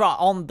 etc.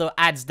 on the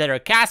ads that are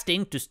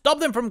casting to stop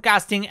them from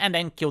casting and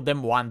then kill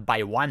them one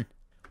by one.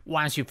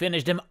 Once you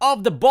finish them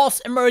off, the boss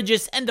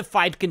emerges and the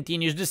fight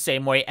continues the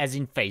same way as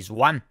in phase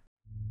 1.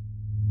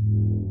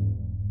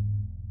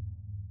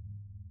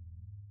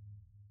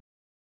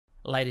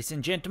 Ladies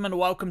and gentlemen,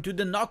 welcome to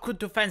the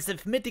Nokhud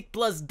Offensive Mythic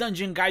Plus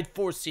Dungeon Guide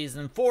for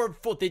Season 4.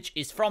 Footage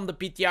is from the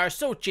PTR,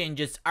 so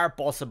changes are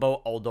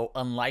possible, although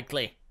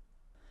unlikely.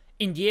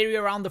 In the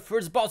area around the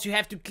first boss, you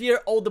have to clear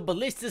all the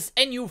ballistas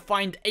and you'll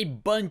find a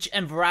bunch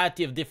and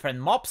variety of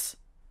different mobs.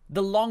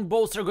 The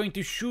longbows are going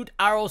to shoot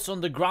arrows on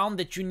the ground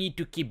that you need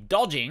to keep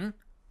dodging.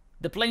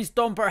 The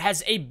Planestomper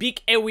has a big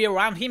AoE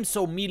around him,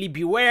 so melee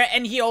beware,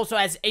 and he also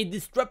has a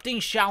disrupting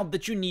shout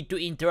that you need to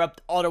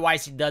interrupt,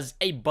 otherwise it does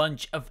a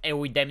bunch of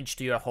AoE damage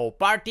to your whole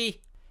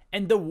party.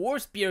 And the War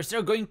Spears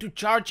are going to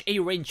charge a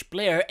ranged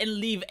player and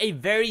leave a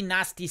very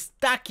nasty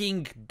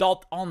stacking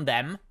dot on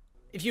them.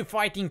 If you're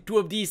fighting 2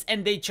 of these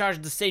and they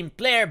charge the same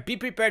player, be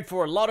prepared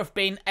for a lot of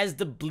pain, as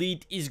the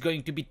bleed is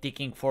going to be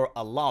ticking for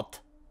a lot.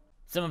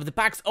 Some of the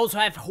packs also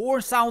have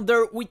Horn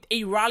Sounder with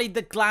a Rally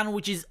the Clan,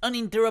 which is an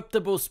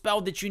uninterruptible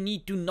spell that you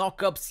need to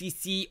knock up,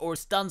 CC or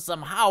stun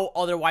somehow,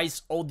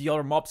 otherwise all the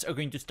other mobs are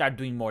going to start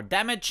doing more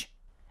damage.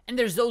 And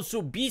there's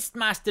also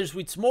Beastmasters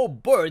with small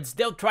birds.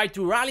 They'll try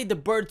to rally the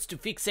birds to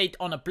fixate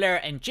on a player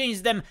and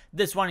change them.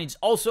 This one is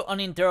also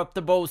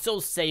uninterruptible, so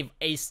save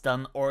a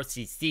stun or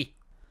CC.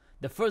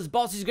 The first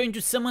boss is going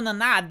to summon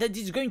an ad that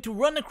is going to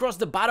run across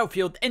the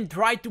battlefield and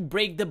try to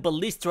break the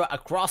ballista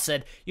across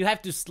it. You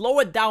have to slow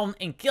it down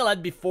and kill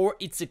it before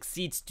it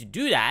succeeds to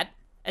do that,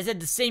 as at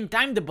the same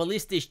time the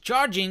ballista is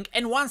charging,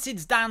 and once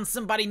it's done,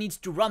 somebody needs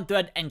to run to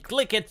it and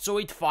click it so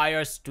it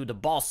fires to the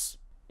boss.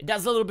 It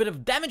does a little bit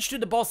of damage to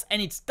the boss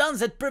and it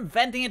stuns it,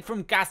 preventing it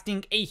from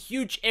casting a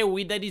huge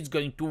AoE that is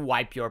going to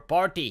wipe your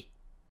party.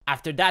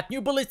 After that,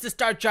 new ballistas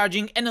start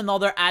charging and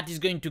another ad is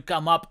going to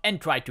come up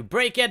and try to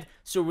break it,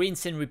 so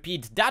rinse and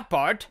repeat that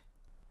part.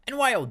 And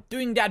while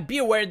doing that, be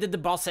aware that the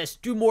boss has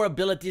 2 more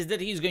abilities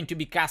that he's going to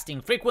be casting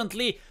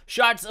frequently.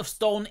 Shards of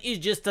Stone is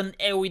just an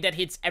AoE that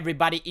hits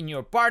everybody in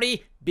your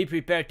party. Be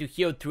prepared to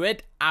heal through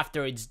it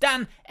after it's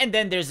done. And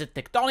then there's a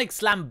Tectonic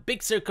Slam,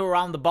 big circle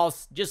around the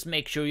boss, just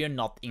make sure you're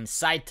not in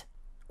sight.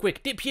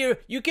 Quick tip here,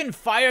 you can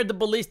fire the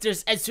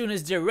ballistas as soon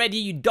as they're ready,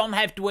 you don't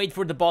have to wait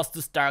for the boss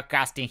to start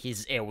casting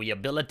his AoE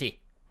ability.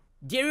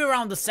 The area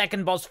around the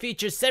second boss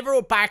features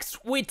several packs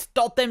with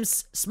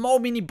totems, small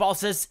mini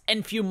bosses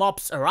and few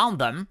mobs around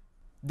them.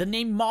 The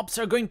named mobs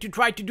are going to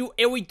try to do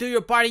AoE to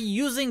your party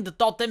using the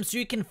totems, so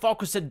you can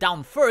focus it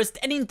down first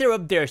and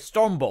interrupt their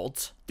storm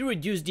bolts to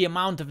reduce the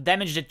amount of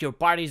damage that your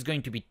party is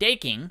going to be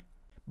taking.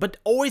 But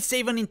always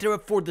save an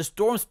interrupt for the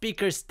Storm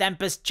Speaker's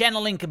Tempest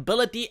channeling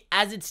ability,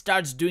 as it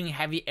starts doing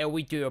heavy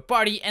AoE to your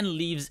party and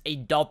leaves a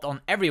dot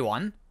on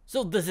everyone.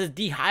 So this is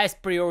the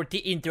highest priority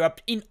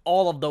interrupt in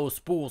all of those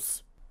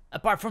pools.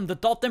 Apart from the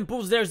totem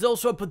pools, there's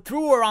also a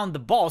patrol around the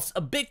boss,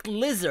 a big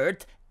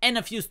lizard, and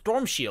a few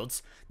storm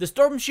shields. The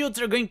storm shields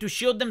are going to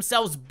shield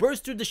themselves,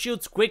 burst through the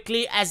shields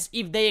quickly, as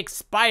if they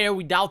expire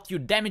without you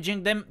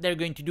damaging them, they're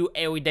going to do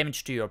AoE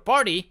damage to your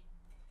party.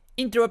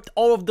 Interrupt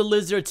all of the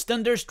lizard's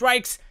thunder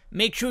strikes.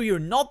 Make sure you're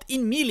not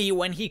in melee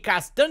when he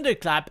casts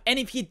Thunderclap, and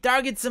if he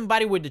targets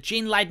somebody with the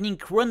Chain Lightning,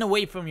 run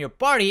away from your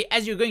party,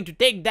 as you're going to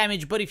take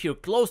damage, but if you're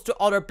close to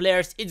other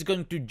players, it's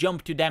going to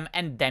jump to them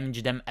and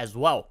damage them as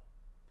well.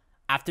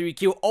 After you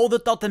kill all the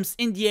totems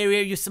in the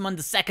area, you summon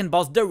the second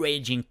boss, the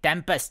Raging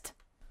Tempest.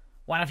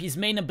 One of his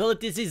main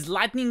abilities is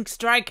Lightning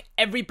Strike.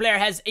 Every player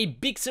has a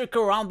big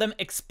circle around them,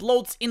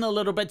 explodes in a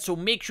little bit, so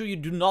make sure you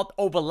do not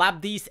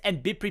overlap these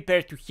and be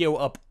prepared to heal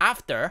up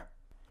after.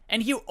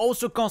 And he'll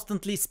also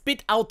constantly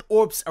spit out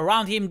orbs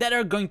around him that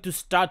are going to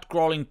start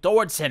crawling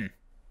towards him.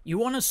 You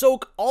want to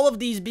soak all of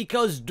these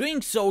because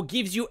doing so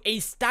gives you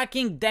a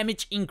stacking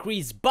damage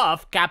increase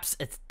buff, caps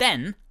at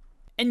 10.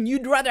 And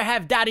you'd rather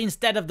have that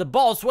instead of the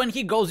boss when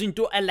he goes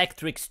into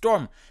Electric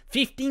Storm.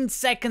 15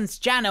 seconds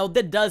channel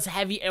that does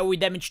heavy AoE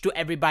damage to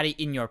everybody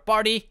in your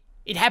party.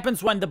 It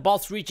happens when the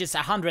boss reaches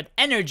 100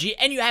 energy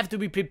and you have to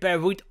be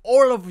prepared with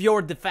all of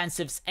your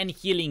defensives and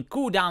healing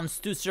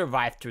cooldowns to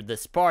survive through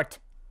this part.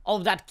 All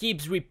of that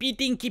keeps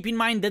repeating. Keep in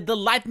mind that the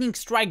Lightning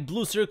Strike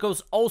blue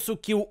circles also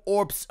kill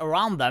orbs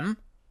around them,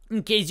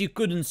 in case you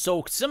couldn't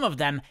soak some of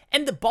them,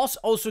 and the boss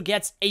also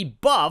gets a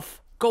buff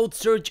called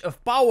Surge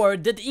of Power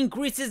that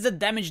increases the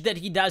damage that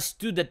he does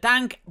to the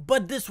tank,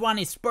 but this one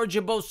is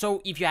purgeable, so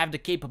if you have the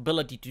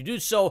capability to do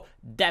so,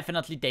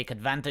 definitely take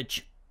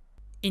advantage.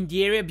 In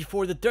the area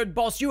before the third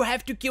boss, you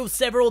have to kill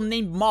several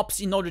named mobs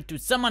in order to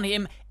summon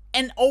him,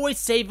 and always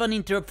save an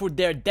interrupt for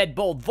their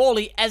Deadbolt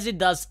Volley, as it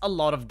does a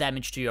lot of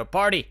damage to your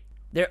party.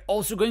 They're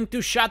also going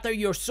to shatter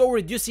your soul,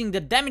 reducing the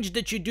damage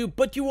that you do,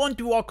 but you want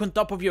to walk on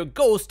top of your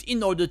ghost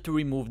in order to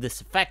remove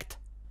this effect.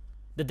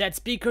 The Dead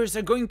Speakers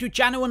are going to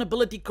channel an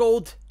ability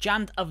called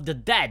Chant of the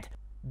Dead.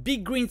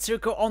 Big green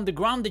circle on the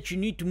ground that you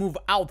need to move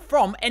out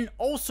from, and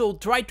also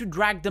try to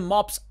drag the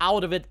mobs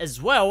out of it as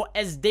well,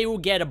 as they will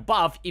get a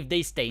buff if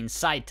they stay in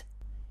sight.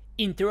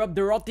 Interrupt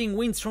the Rotting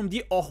Winds from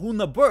the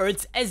Ohuna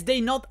birds, as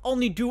they not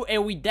only do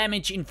AoE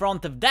damage in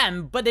front of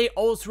them, but they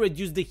also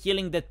reduce the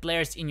healing that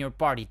players in your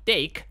party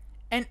take.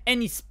 And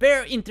any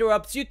spare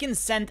interrupts you can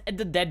send at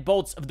the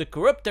Deadbolts of the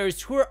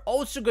Corruptors, who are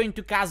also going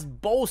to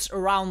cast balls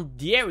around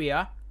the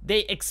area.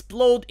 They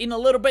explode in a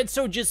little bit,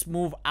 so just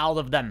move out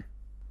of them.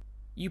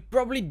 You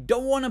probably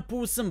don't want to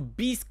pull some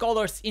beast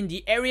colors in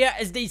the area,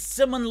 as they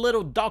summon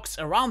little dogs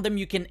around them.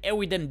 You can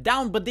AoE them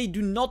down, but they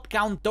do not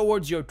count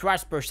towards your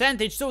trash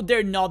percentage, so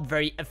they're not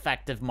very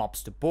effective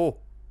mobs to pull.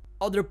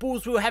 Other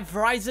pools will have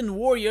Risen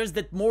Warriors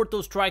that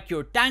mortal strike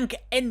your tank,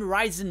 and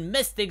Risen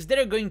Mystics that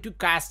are going to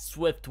cast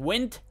Swift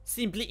Wind.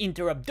 Simply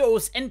interrupt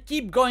those and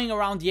keep going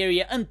around the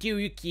area until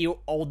you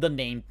kill all the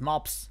named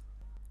mobs.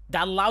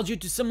 That allows you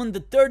to summon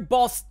the third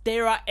boss,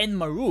 Terra and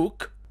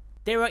Maruk.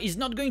 Terra is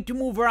not going to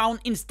move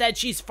around, instead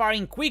she's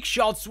firing quick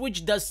shots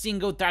which does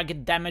single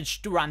target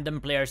damage to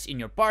random players in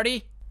your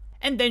party.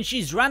 And then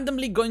she's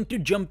randomly going to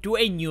jump to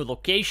a new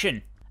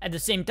location. At the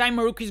same time,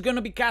 Maruk is going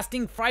to be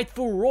casting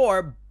Frightful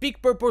Roar,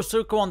 big purple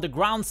circle on the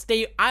ground,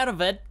 stay out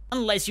of it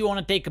unless you want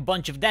to take a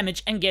bunch of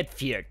damage and get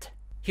feared.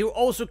 He'll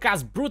also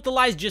cast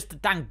Brutalize, just a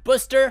tank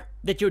buster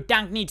that your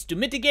tank needs to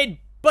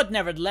mitigate, but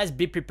nevertheless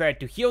be prepared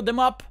to heal them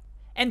up.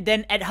 And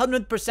then at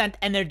 100%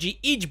 energy,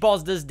 each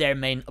boss does their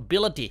main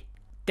ability.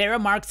 Terra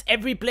marks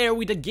every player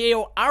with a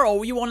Gale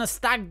Arrow. You want to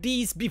stack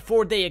these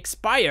before they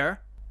expire,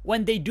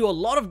 when they do a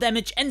lot of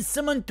damage, and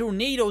summon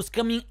tornadoes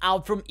coming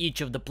out from each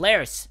of the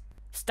players.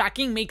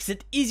 Stacking makes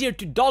it easier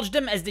to dodge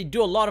them, as they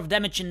do a lot of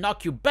damage and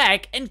knock you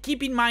back, and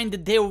keep in mind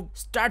that they'll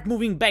start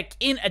moving back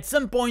in at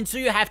some point, so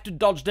you have to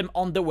dodge them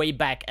on the way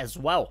back as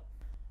well.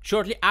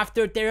 Shortly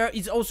after, Terra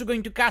is also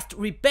going to cast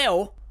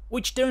Repel,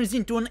 which turns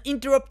into an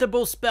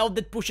interruptible spell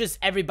that pushes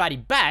everybody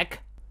back,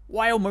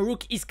 while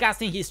Maruk is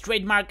casting his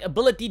trademark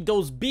ability,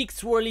 those big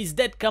swirlies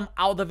that come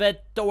out of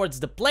it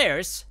towards the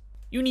players.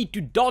 You need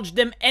to dodge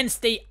them and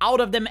stay out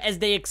of them, as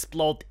they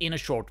explode in a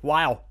short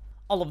while.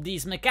 All of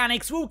these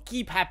mechanics will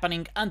keep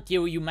happening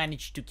until you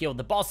manage to kill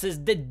the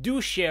bosses that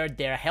do share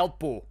their health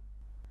pool.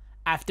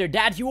 After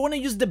that, you want to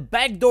use the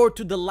back door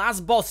to the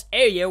last boss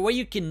area where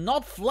you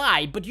cannot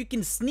fly, but you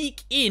can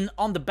sneak in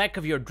on the back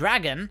of your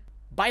dragon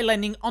by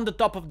landing on the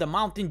top of the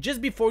mountain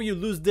just before you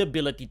lose the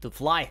ability to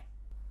fly.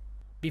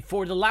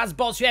 Before the last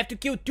boss, you have to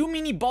kill 2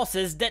 mini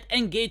bosses that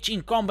engage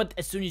in combat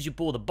as soon as you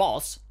pull the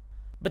boss.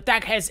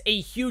 Batak has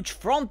a huge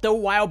frontal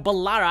while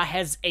Balara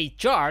has a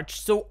charge,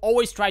 so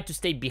always try to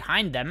stay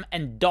behind them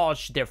and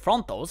dodge their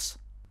frontals.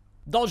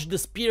 Dodge the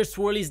spear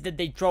swirlies that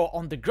they throw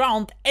on the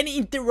ground and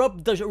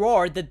interrupt the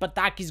roar that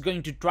Batak is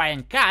going to try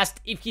and cast.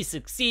 If he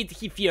succeeds,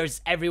 he fears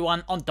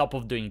everyone on top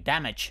of doing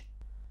damage.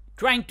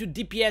 Trying to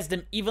DPS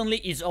them evenly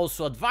is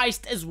also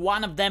advised, as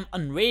one of them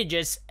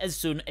enrages as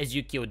soon as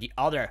you kill the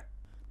other.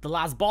 The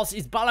last boss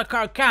is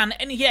Balakar Khan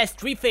and he has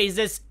 3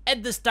 phases.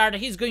 At the start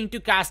he's going to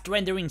cast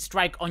Rendering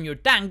Strike on your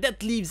tank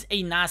that leaves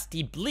a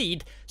nasty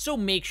bleed, so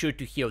make sure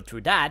to heal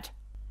through that.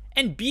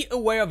 And be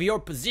aware of your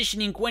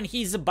positioning when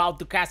he's about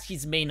to cast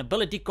his main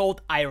ability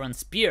called Iron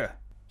Spear.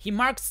 He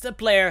marks the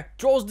player,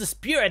 throws the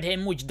spear at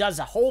him which does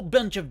a whole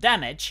bunch of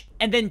damage,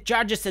 and then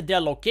charges at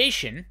their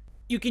location.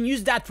 You can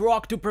use that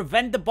rock to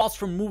prevent the boss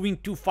from moving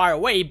too far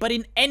away, but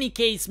in any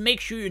case make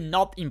sure you're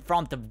not in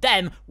front of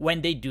them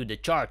when they do the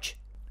charge.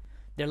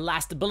 Their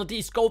last ability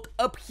is called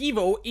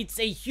Upheaval. It's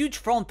a huge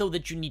frontal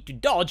that you need to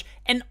dodge,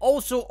 and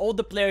also all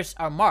the players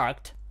are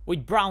marked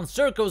with brown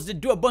circles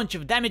that do a bunch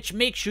of damage.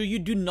 Make sure you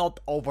do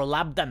not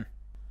overlap them.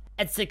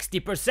 At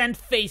 60%,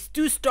 phase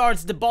 2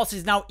 starts. The boss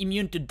is now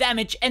immune to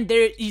damage and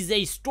there is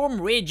a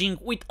storm raging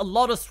with a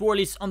lot of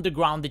swirlies on the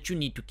ground that you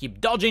need to keep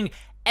dodging.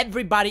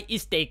 Everybody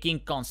is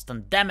taking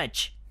constant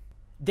damage.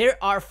 There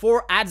are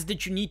 4 adds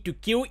that you need to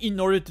kill in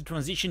order to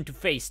transition to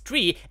phase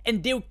 3,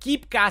 and they'll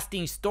keep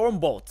casting storm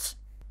bolts.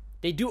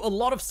 They do a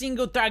lot of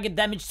single target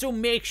damage, so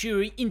make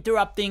sure you're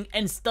interrupting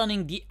and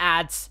stunning the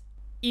adds,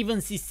 even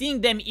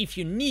CCing them if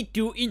you need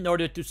to in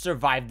order to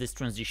survive this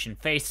transition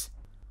phase.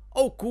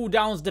 All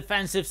cooldowns,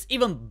 defensives,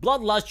 even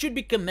Bloodlust should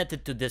be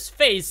committed to this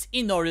phase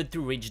in order to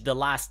reach the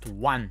last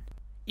one.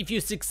 If you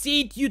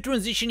succeed, you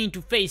transition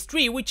into phase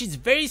 3, which is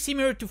very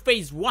similar to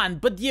phase 1,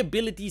 but the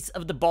abilities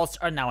of the boss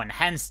are now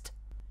enhanced.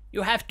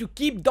 You have to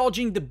keep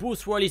dodging the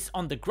boost swirlies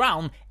on the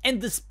ground, and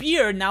the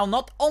spear now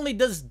not only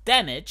does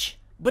damage,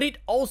 but it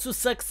also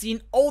sucks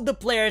in all the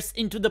players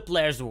into the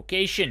player's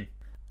location.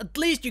 At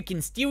least you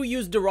can still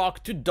use the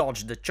rock to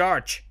dodge the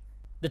charge.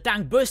 The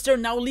tank buster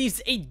now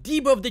leaves a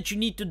debuff that you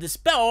need to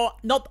dispel.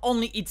 Not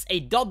only it's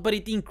a dot, but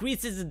it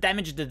increases the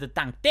damage that the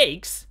tank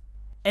takes.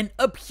 And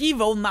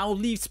Upheaval now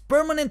leaves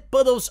permanent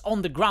puddles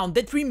on the ground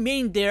that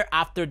remain there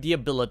after the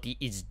ability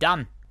is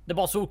done. The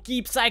boss will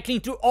keep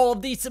cycling through all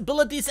of these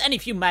abilities, and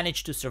if you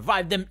manage to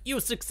survive them, you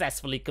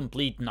successfully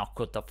complete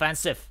Nokhud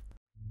Offensive.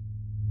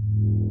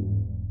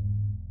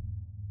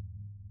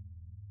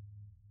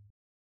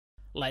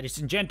 Ladies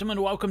and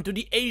gentlemen, welcome to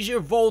the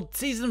Azure Vault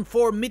Season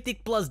 4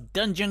 Mythic Plus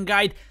Dungeon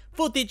Guide.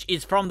 Footage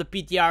is from the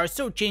PTR,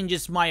 so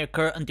changes might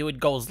occur until it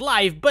goes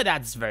live, but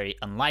that's very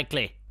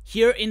unlikely.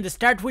 Here in the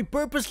start, we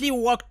purposely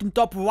walked on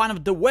top of one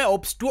of the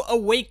whelps to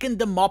awaken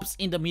the mobs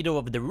in the middle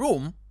of the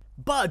room,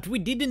 but we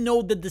didn't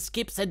know that the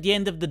skips at the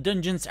end of the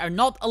dungeons are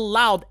not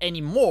allowed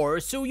anymore,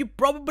 so you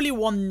probably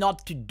want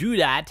not to do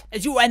that,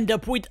 as you end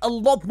up with a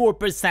lot more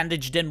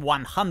percentage than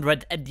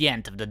 100 at the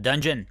end of the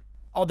dungeon.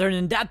 Other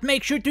than that,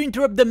 make sure to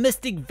interrupt the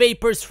Mystic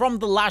Vapors from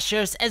the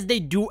Lashers, as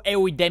they do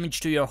AoE damage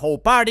to your whole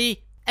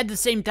party. At the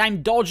same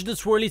time, dodge the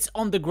swirlies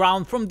on the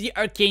ground from the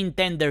Arcane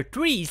Tender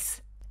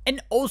trees,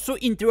 and also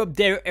interrupt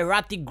their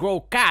Erratic Grow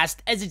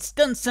cast, as it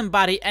stuns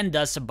somebody and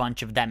does a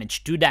bunch of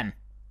damage to them.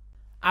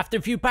 After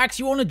a few packs,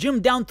 you want to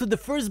jump down to the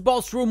first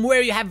boss room,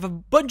 where you have a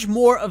bunch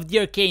more of the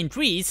arcane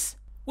trees,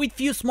 with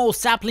few small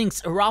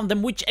saplings around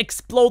them which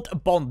explode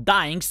upon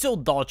dying, so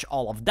dodge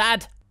all of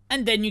that.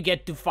 And then you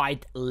get to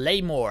fight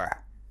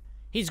Laymore.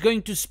 He's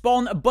going to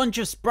spawn a bunch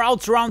of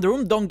sprouts around the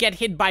room. Don't get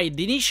hit by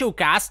the initial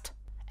cast,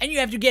 and you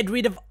have to get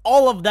rid of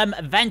all of them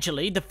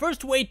eventually. The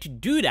first way to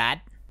do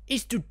that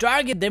is to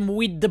target them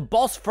with the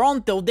boss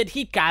frontal that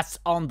he casts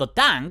on the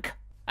tank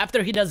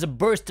after he does a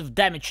burst of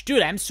damage to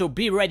them, so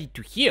be ready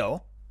to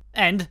heal.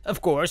 And, of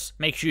course,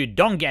 make sure you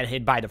don't get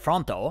hit by the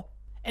frontal.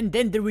 And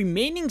then the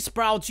remaining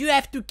sprouts you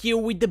have to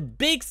kill with the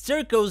big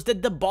circles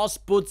that the boss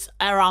puts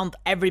around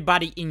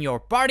everybody in your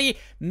party.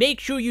 Make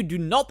sure you do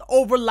not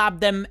overlap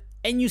them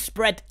and you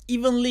spread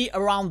evenly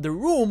around the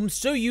room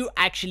so you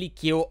actually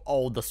kill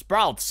all the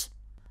sprouts.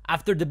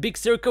 After the big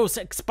circles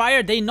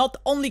expire, they not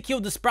only kill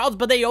the sprouts,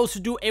 but they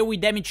also do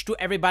AoE damage to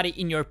everybody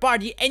in your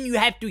party, and you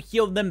have to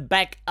heal them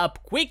back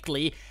up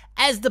quickly,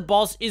 as the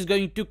boss is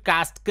going to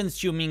cast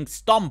Consuming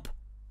Stomp.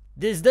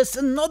 This does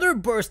another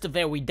burst of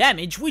AoE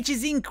damage, which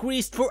is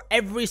increased for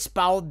every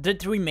sprout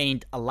that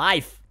remained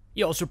alive.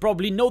 You also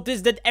probably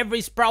noticed that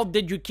every sprout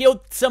that you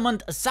killed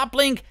summoned a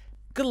sapling,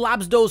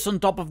 collapsed those on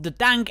top of the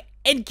tank,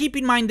 and keep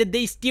in mind that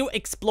they still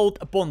explode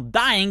upon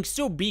dying,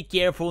 so be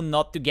careful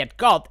not to get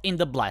caught in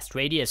the blast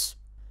radius.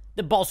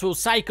 The boss will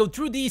cycle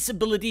through these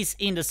abilities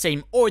in the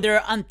same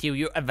order until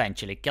you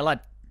eventually kill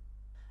it.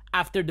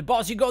 After the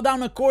boss, you go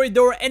down a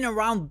corridor and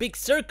around big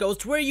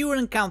circles where you will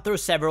encounter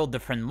several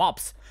different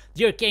mobs.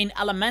 The arcane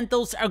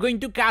elementals are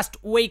going to cast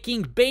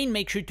Waking Bane.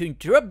 Make sure to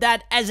interrupt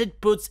that as it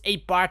puts a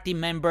party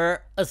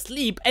member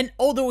asleep, and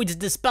although it's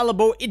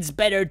dispellable, it's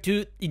better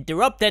to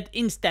interrupt it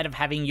instead of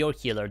having your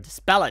healer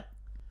dispel it.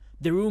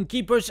 The Rune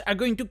Keepers are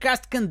going to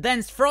cast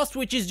Condensed Frost,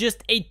 which is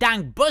just a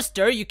tank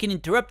buster. You can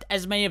interrupt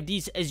as many of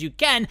these as you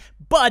can,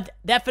 but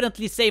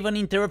definitely save an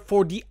interrupt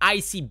for the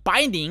Icy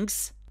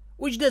Bindings,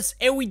 which does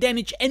AoE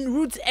damage and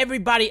roots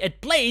everybody at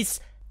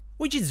place,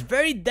 which is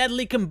very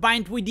deadly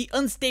combined with the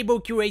Unstable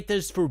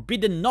Curator's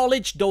Forbidden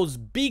Knowledge. Those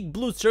big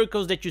blue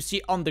circles that you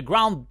see on the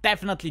ground,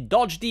 definitely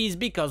dodge these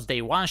because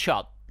they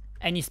one-shot.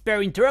 Any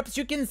spare interrupts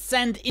you can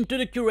send into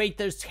the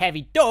Curator's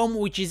Heavy Tome,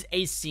 which is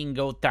a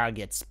single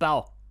target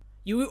spell.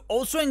 You will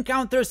also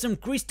encounter some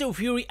Crystal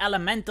Fury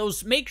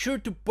Elementals. Make sure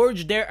to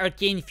purge their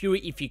Arcane Fury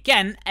if you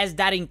can, as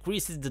that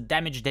increases the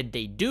damage that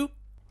they do.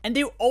 And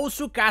they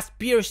also cast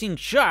Piercing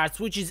Shards,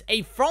 which is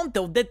a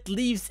frontal that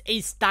leaves a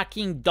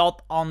stacking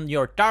dot on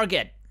your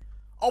target.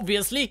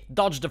 Obviously,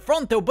 dodge the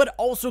frontal, but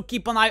also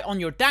keep an eye on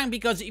your tank,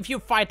 because if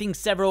you're fighting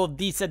several of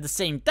these at the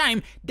same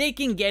time, they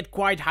can get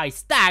quite high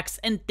stacks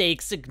and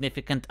take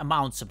significant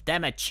amounts of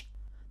damage.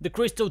 The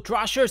Crystal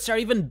Thrashers are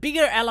even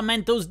bigger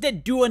elementals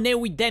that do an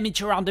AoE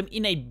damage around them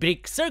in a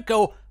big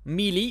circle.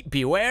 Melee,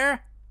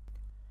 beware.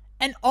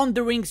 And on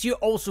the rings you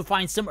also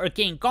find some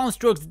arcane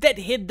constructs that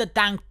hit the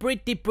tank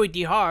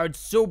pretty hard,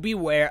 so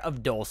beware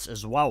of those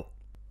as well.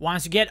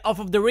 Once you get off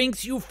of the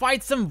rings, you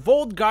fight some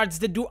Vault Guards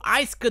that do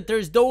Ice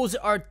Cutters. Those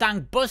are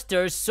tank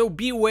busters, so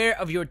beware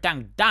of your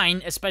tank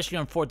dying, especially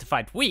on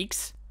fortified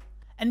weeks.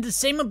 And the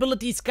same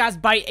ability is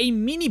cast by a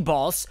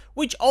mini-boss,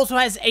 which also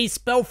has a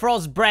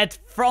Spellfrost Breath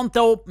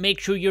frontal. Make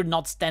sure you're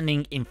not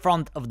standing in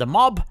front of the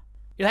mob.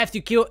 You have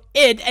to kill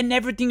it and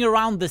everything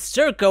around the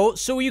circle,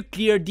 so you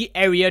clear the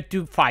area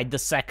to fight the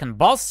second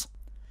boss.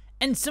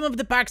 And some of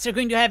the packs are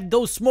going to have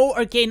those small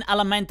arcane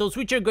elementals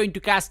which are going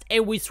to cast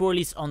AoE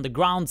swirlies on the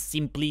ground.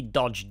 Simply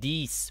dodge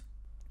these.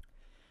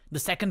 The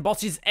second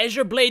boss is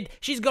Azure Blade.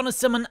 She's gonna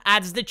summon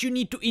adds that you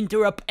need to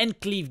interrupt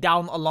and cleave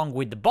down along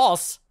with the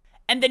boss.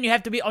 And then you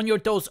have to be on your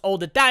toes all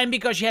the time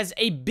because she has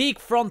a big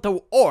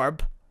frontal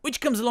orb,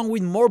 which comes along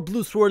with more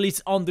blue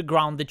swirlies on the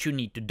ground that you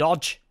need to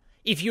dodge.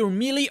 If you're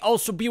melee,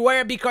 also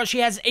beware because she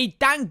has a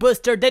tank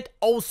buster that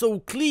also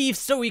cleaves,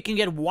 so you can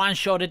get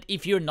one-shotted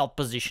if you're not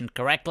positioned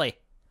correctly.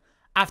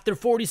 After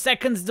 40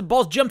 seconds, the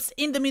boss jumps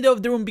in the middle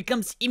of the room,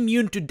 becomes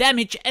immune to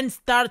damage, and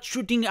starts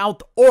shooting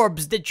out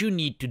orbs that you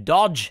need to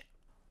dodge.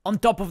 On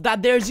top of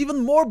that, there's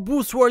even more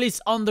blue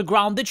swirlies on the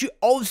ground that you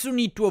also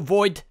need to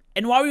avoid.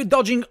 And while you're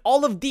dodging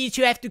all of these,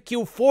 you have to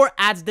kill 4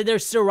 adds that are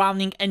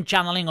surrounding and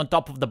channeling on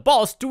top of the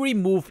boss to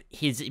remove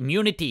his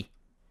immunity.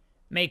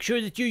 Make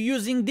sure that you're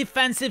using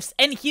defensives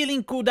and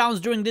healing cooldowns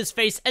during this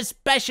phase,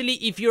 especially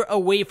if you're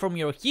away from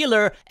your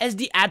healer, as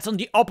the adds on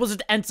the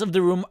opposite ends of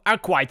the room are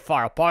quite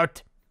far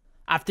apart.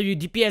 After you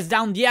DPS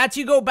down the adds,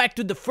 you go back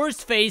to the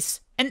first phase,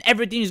 and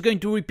everything is going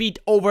to repeat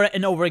over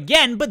and over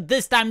again, but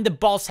this time the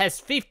boss has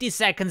 50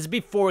 seconds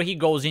before he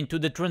goes into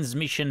the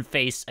transmission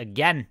phase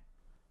again.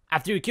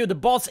 After you kill the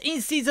boss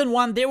in Season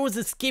 1, there was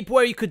a skip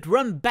where you could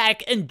run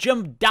back and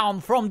jump down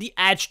from the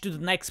edge to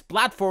the next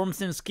platforms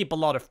and skip a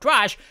lot of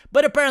trash,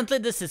 but apparently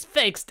this is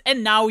fixed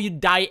and now you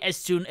die as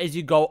soon as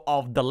you go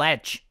off the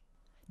ledge.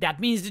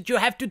 That means that you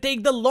have to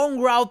take the long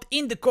route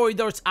in the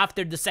corridors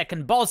after the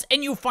second boss,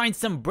 and you find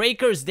some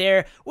breakers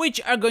there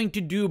which are going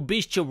to do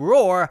Bestial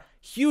Roar,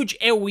 huge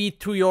AoE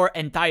through your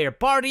entire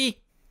party.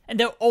 And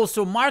they'll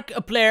also mark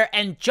a player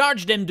and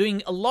charge them,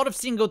 doing a lot of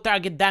single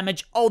target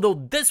damage, although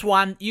this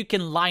one you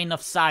can line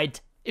of sight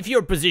if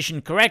you're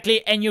positioned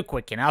correctly and you're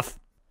quick enough.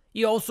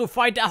 You also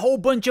fight a whole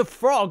bunch of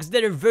frogs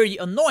that are very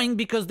annoying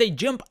because they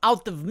jump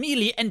out of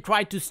melee and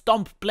try to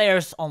stomp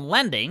players on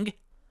landing.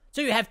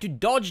 So you have to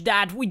dodge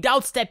that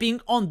without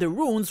stepping on the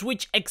runes,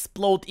 which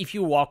explode if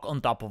you walk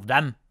on top of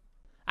them.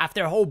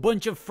 After a whole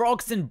bunch of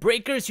frogs and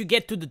breakers, you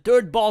get to the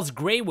third boss,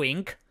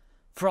 Greywing.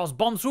 Frost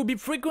bombs will be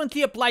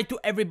frequently applied to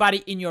everybody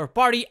in your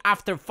party.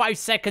 After 5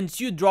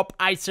 seconds you drop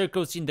ice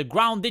circles in the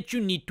ground that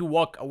you need to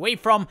walk away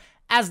from,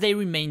 as they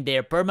remain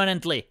there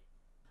permanently.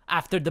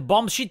 After the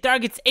bomb, she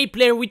targets a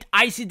player with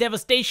Icy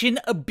Devastation,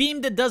 a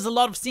beam that does a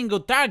lot of single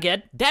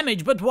target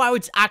damage, but while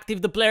it's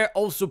active the player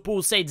also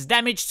pulsates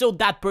damage, so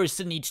that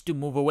person needs to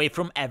move away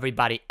from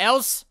everybody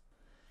else.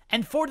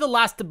 And for the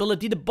last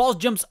ability, the boss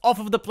jumps off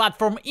of the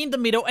platform in the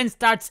middle and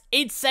starts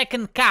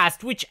 8-second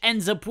cast, which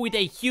ends up with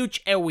a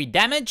huge AoE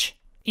damage.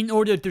 In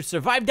order to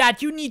survive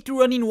that, you need to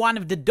run in one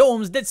of the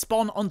domes that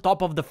spawn on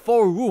top of the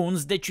 4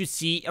 runes that you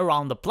see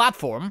around the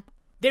platform.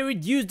 They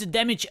reduce the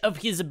damage of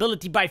his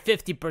ability by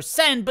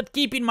 50%, but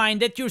keep in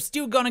mind that you're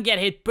still gonna get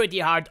hit pretty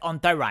hard on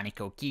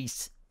Tyrannical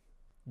Keys.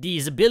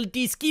 These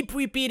abilities keep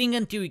repeating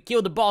until you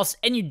kill the boss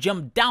and you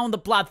jump down the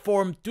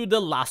platform to the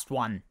last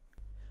one.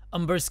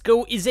 Umber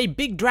Skull is a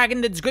big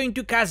dragon that's going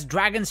to cast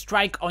Dragon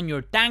Strike on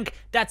your tank.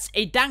 That's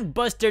a tank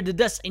buster that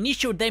does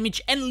initial damage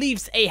and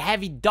leaves a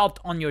heavy dot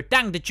on your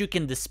tank that you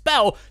can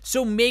dispel,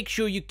 so make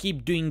sure you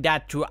keep doing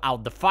that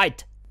throughout the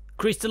fight.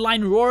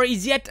 Crystalline Roar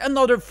is yet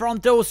another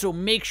fronto, so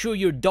make sure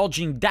you're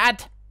dodging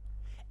that.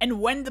 And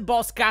when the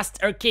boss casts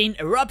Arcane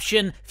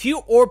Eruption, few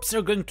orbs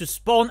are going to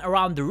spawn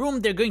around the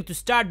room. They're going to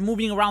start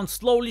moving around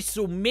slowly,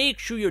 so make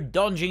sure you're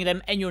dodging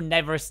them and you're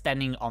never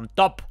standing on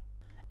top.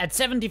 At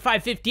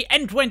 75, 50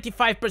 and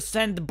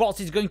 25%, the boss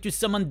is going to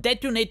summon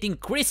Detonating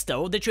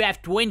Crystal that you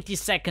have 20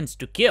 seconds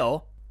to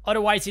kill.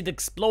 Otherwise it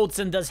explodes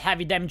and does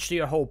heavy damage to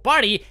your whole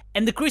party,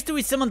 and the crystal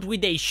is summoned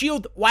with a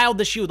shield. While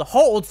the shield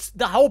holds,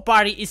 the whole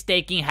party is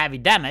taking heavy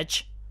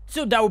damage.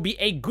 So that would be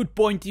a good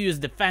point to use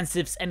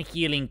defensives and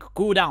healing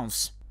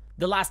cooldowns.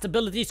 The last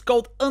ability is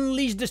called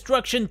Unleash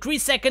Destruction,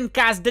 3-second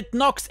cast that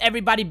knocks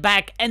everybody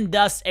back and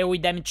does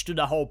AoE damage to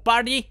the whole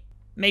party.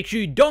 Make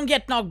sure you don't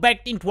get knocked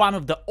back into one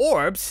of the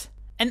orbs.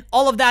 And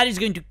all of that is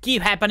going to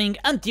keep happening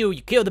until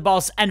you kill the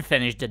boss and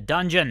finish the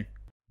dungeon.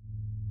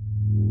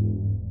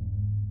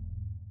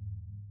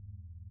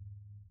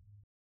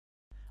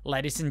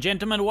 Ladies and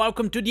gentlemen,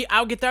 welcome to the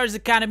Algeth'ar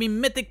Academy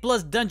Mythic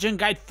Plus Dungeon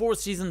Guide for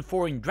Season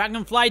 4 in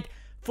Dragonflight.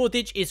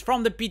 Footage is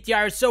from the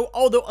PTR, so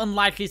although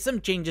unlikely,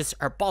 some changes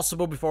are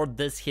possible before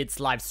this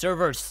hits live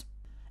servers.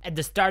 At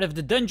the start of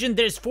the dungeon,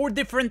 there's 4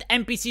 different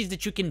NPCs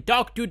that you can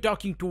talk to.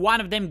 Talking to one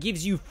of them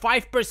gives you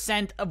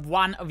 5% of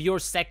one of your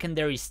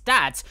secondary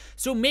stats,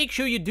 so make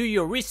sure you do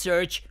your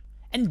research.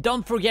 And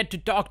don't forget to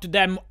talk to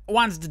them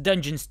once the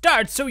dungeon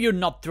starts, so you're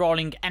not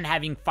trolling and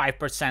having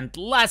 5%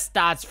 less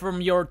stats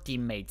from your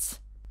teammates.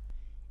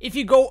 If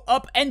you go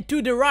up and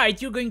to the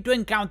right, you're going to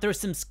encounter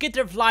some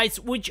skitterflies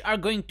which are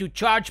going to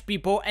charge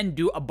people and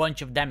do a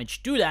bunch of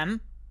damage to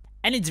them.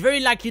 And it's very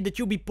likely that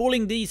you'll be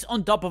pulling these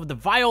on top of the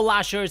Vile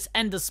Lashers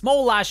and the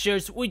Small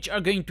Lashers, which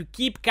are going to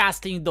keep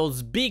casting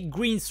those big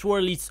green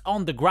swirlies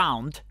on the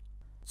ground.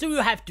 So you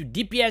have to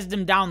DPS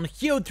them down,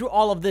 heal through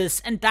all of this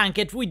and tank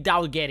it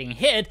without getting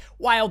hit,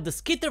 while the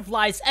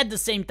skitterflies at the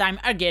same time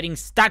are getting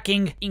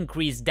stacking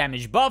increased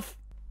damage buff.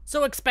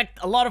 So expect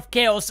a lot of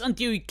chaos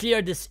until you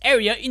clear this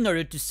area in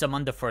order to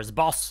summon the first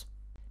boss.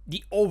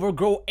 The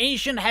Overgrow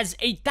Ancient has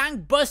a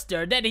tank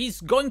buster that he's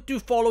going to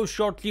follow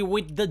shortly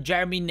with the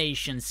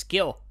Germination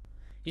skill.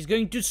 He's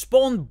going to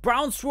spawn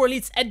brown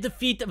swirlies at the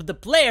feet of the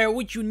player,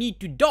 which you need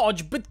to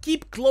dodge, but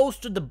keep close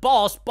to the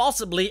boss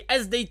possibly,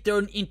 as they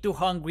turn into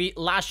hungry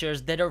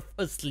lashers that are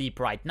asleep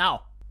right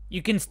now.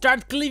 You can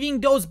start cleaving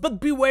those, but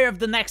beware of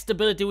the next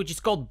ability, which is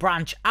called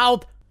Branch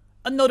Out.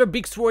 Another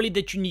big swirly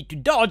that you need to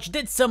dodge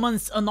that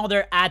summons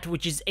another at,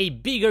 which is a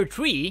bigger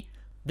tree.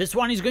 This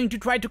one is going to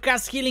try to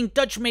cast Healing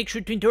Touch. Make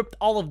sure to interrupt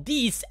all of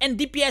these and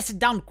DPS it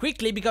down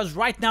quickly, because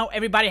right now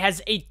everybody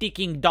has a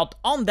ticking dot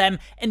on them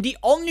and the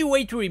only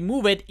way to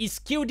remove it is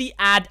kill the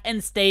ad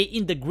and stay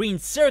in the green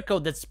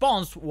circle that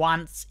spawns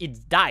once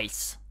it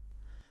dies.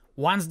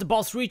 Once the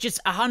boss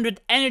reaches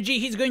 100 energy,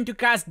 he's going to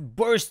cast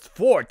Burst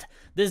Forth.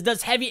 This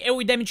does heavy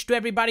AoE damage to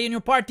everybody in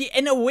your party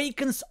and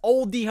awakens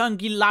all the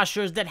hungry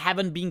lashers that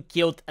haven't been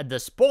killed at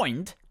this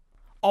point.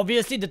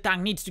 Obviously the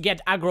tank needs to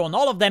get aggro on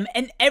all of them,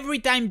 and every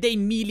time they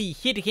melee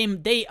hit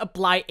him, they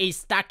apply a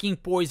stacking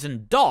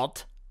poison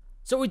dot.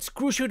 So it's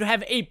crucial to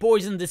have a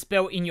poison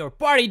dispel in your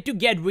party to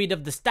get rid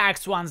of the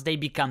stacks once they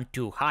become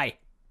too high.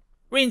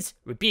 Rinse,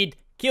 repeat,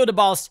 kill the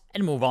boss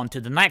and move on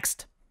to the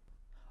next.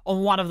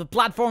 On one of the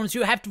platforms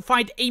you have to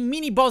fight a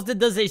mini boss that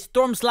does a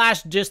Storm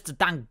Slash, just a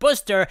tank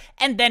buster,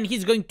 and then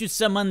he's going to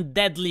summon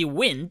Deadly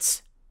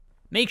Winds.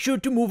 Make sure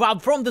to move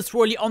out from the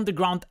swirly on the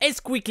ground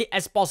as quickly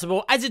as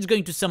possible, as it's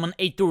going to summon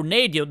a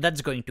tornado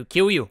that's going to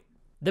kill you.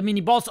 The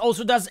mini boss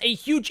also does a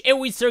huge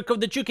AoE circle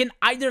that you can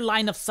either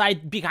line of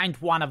sight behind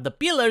one of the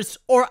pillars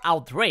or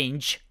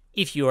outrange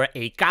if you're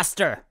a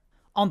caster.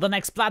 On the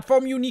next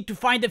platform you need to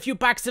find a few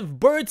packs of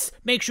birds.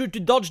 Make sure to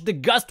dodge the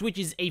Gust, which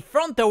is a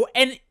fronto,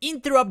 and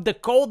interrupt the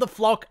Call the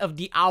Flock of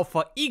the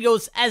Alpha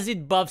Eagles as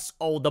it buffs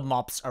all the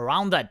mobs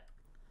around it.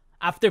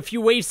 After a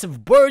few waves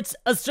of birds,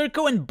 a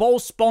circle and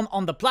balls spawn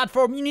on the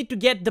platform. You need to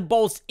get the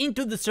balls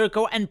into the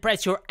circle and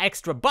press your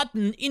extra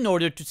button in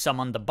order to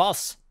summon the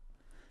boss.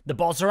 The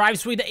boss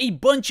arrives with a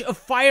bunch of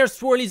fire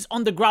swirlies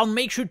on the ground.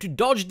 Make sure to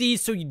dodge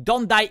these so you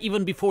don't die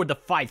even before the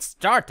fight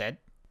started.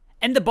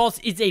 And the boss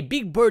is a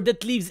big bird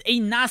that leaves a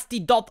nasty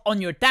dot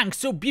on your tank,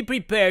 so be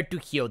prepared to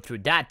heal through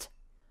that.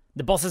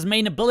 The boss's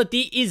main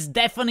ability is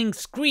Deafening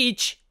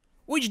Screech,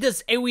 which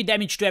does AoE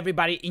damage to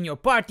everybody in your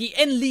party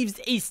and leaves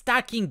a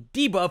stacking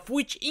debuff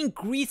which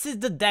increases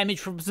the damage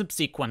from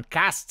subsequent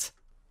casts.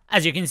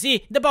 As you can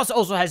see, the boss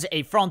also has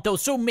a fronto,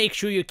 so make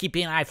sure you keep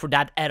an eye for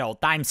that at all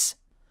times.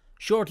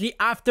 Shortly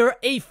after,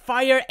 a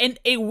fire and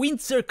a wind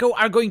circle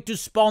are going to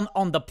spawn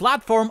on the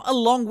platform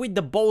along with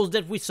the balls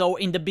that we saw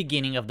in the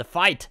beginning of the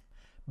fight.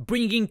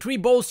 Bringing 3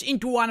 balls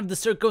into one of the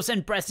circles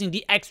and pressing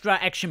the extra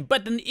action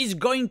button is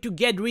going to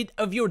get rid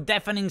of your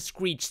Deafening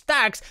Screech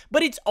stacks,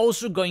 but it's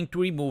also going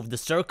to remove the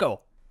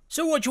circle.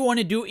 So what you want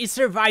to do is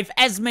survive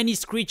as many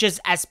screeches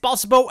as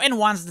possible, and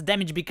once the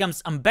damage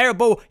becomes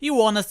unbearable, you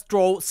want to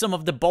throw some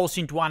of the balls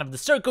into one of the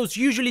circles,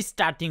 usually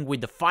starting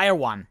with the fire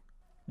one.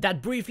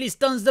 That briefly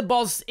stuns the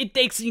boss, it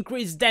takes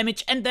increased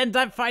damage, and then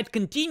that fight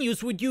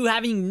continues with you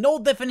having no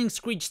deafening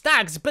screech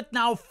stacks, but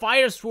now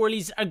fire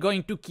swirlies are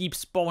going to keep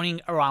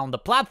spawning around the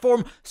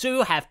platform, so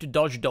you have to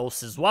dodge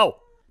those as well.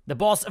 The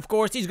boss, of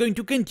course, is going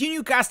to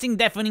continue casting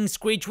deafening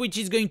screech, which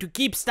is going to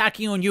keep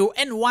stacking on you,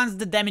 and once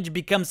the damage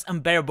becomes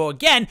unbearable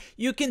again,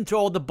 you can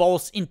throw the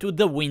balls into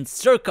the wind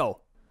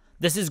circle.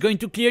 This is going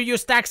to clear your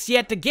stacks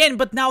yet again,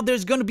 but now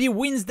there's going to be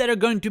winds that are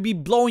going to be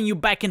blowing you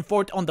back and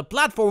forth on the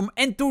platform,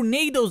 and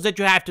tornadoes that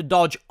you have to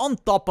dodge on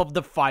top of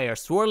the fire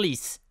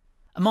swirlies.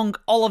 Among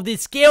all of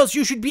these scales,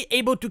 you should be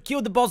able to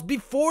kill the boss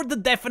before the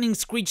deafening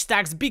screech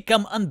stacks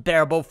become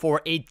unbearable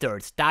for a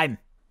third time.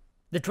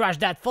 The trash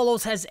that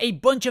follows has a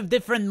bunch of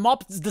different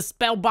mobs. The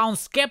spellbound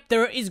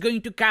Scepter is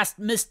going to cast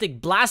Mystic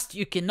Blast.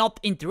 You cannot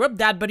interrupt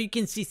that, but you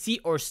can CC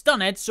or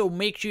stun it, so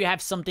make sure you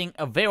have something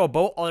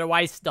available,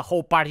 otherwise the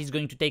whole party is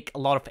going to take a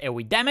lot of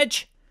AoE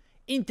damage.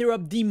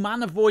 Interrupt the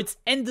Mana Voids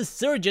and the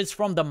Surges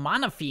from the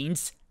Mana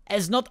Fiends,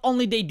 as not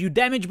only they do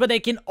damage, but they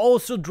can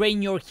also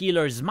drain your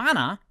healer's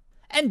mana.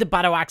 And the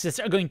Battle Axes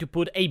are going to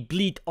put a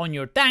bleed on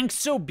your tanks,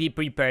 so be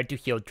prepared to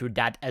heal through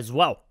that as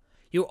well.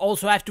 You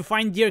also have to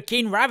find the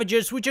Arcane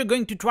Ravagers, which are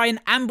going to try and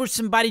ambush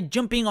somebody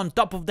jumping on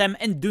top of them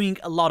and doing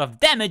a lot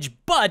of damage,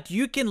 but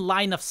you can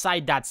line of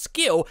sight that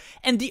skill,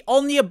 and the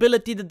only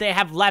ability that they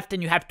have left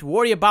and you have to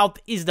worry about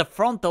is the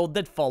frontal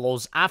that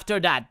follows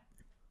after that.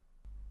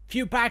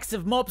 Few packs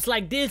of mobs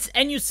like this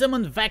and you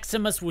summon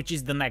Veximus, which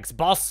is the next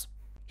boss.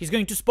 He's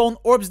going to spawn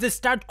orbs that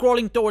start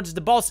crawling towards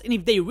the boss, and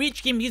if they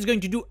reach him, he's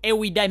going to do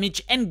AoE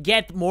damage and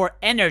get more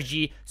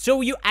energy,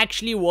 so you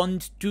actually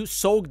want to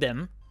soak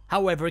them.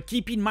 However,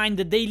 keep in mind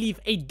that they leave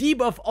a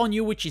debuff on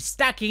you, which is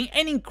stacking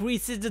and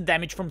increases the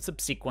damage from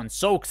subsequent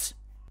soaks.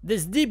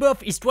 This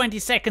debuff is 20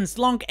 seconds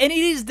long and it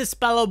is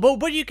dispellable,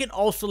 but you can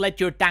also let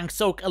your tank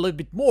soak a little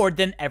bit more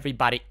than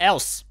everybody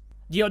else.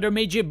 The other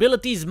major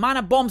ability is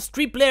Mana Bombs.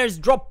 3 players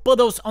drop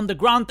puddles on the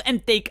ground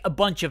and take a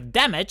bunch of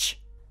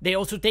damage. They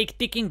also take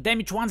ticking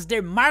damage once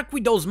they're marked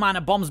with those Mana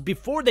Bombs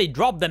before they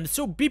drop them,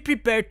 so be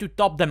prepared to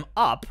top them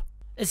up.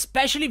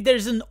 Especially if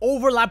there's an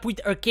overlap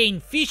with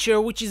Arcane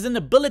Fissure, which is an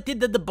ability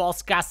that the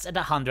boss casts at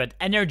 100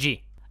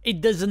 energy.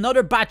 It does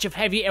another batch of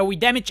heavy AoE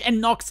damage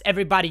and knocks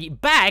everybody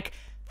back,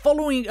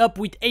 following up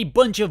with a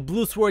bunch of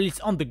blue swirlies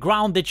on the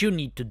ground that you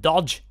need to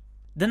dodge.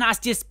 The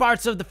nastiest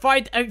parts of the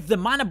fight are if the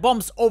Mana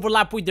Bombs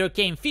overlap with the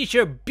Arcane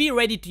Fissure, be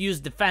ready to use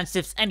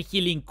defensives and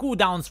healing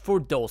cooldowns for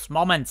those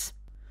moments.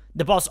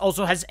 The boss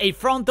also has a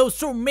frontal,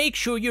 so make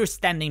sure you're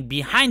standing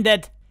behind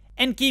it,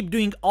 and keep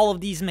doing all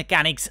of these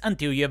mechanics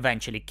until you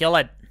eventually kill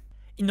it.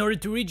 In order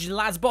to reach the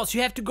last boss,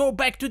 you have to go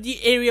back to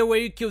the area where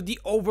you killed the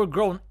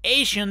overgrown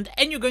Ancient,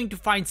 and you're going to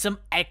find some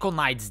Echo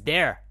Knights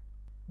there.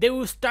 They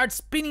will start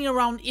spinning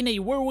around in a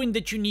whirlwind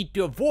that you need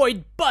to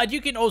avoid, but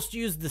you can also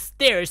use the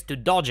stairs to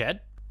dodge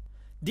it.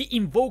 The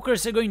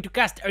Invokers are going to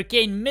cast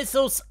Arcane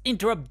Missiles,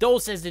 interrupt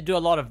those as they do a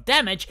lot of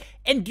damage,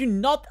 and do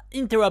not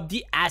interrupt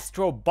the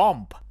Astral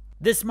Bomb.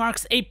 This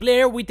marks a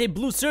player with a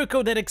blue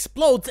circle that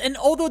explodes, and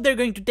although they're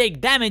going to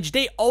take damage,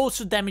 they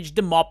also damage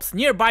the mobs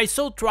nearby,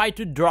 so try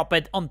to drop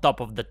it on top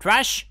of the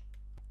trash.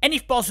 And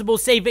if possible,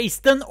 save a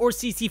stun or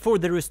CC for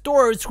the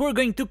Restorers, who are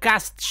going to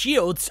cast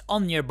shields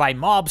on nearby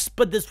mobs,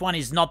 but this one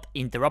is not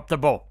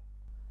interruptible.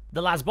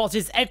 The last boss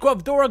is Echo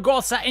of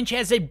Doragosa, and she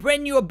has a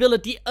brand new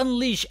ability,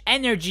 Unleash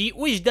Energy,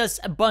 which does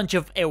a bunch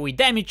of AoE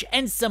damage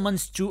and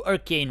summons 2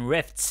 Arcane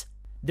Rifts.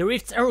 The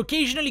rifts are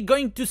occasionally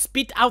going to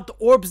spit out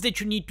orbs that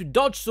you need to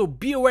dodge, so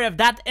be aware of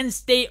that and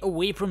stay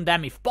away from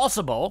them if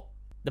possible.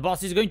 The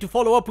boss is going to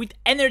follow up with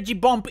Energy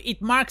Bomb.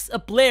 It marks a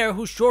player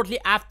who shortly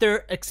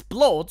after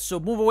explodes,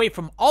 so move away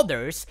from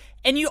others,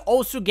 and you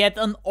also get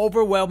an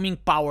overwhelming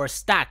power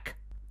stack.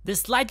 This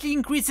slightly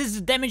increases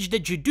the damage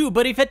that you do,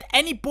 but if at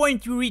any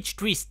point you reach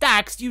 3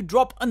 stacks, you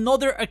drop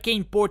another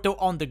arcane portal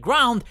on the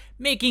ground,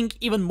 making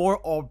even more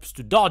orbs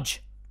to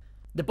dodge.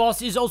 The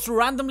boss is also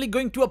randomly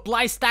going to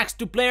apply stacks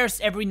to players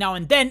every now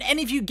and then, and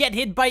if you get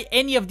hit by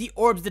any of the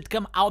orbs that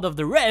come out of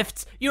the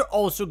rifts, you're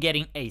also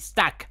getting a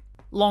stack.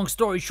 Long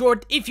story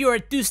short, if you're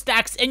at 2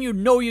 stacks and you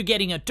know you're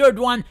getting a third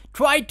one,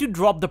 try to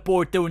drop the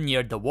portal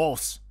near the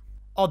walls.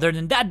 Other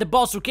than that, the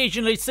boss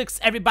occasionally sucks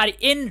everybody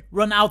in,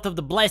 run out of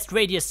the blast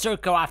radius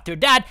circle after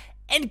that,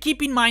 and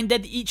keep in mind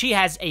that she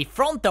has a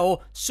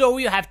frontal, so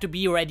you have to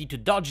be ready to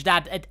dodge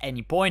that at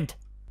any point.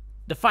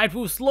 The fight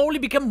will slowly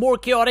become more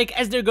chaotic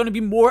as there are going to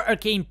be more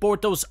arcane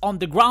portals on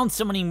the ground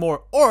summoning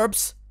more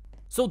orbs,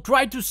 so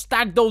try to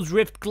stack those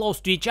rifts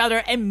close to each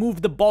other and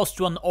move the boss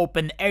to an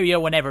open area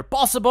whenever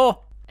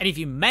possible, and if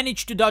you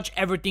manage to dodge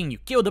everything, you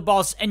kill the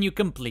boss and you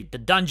complete the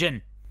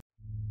dungeon.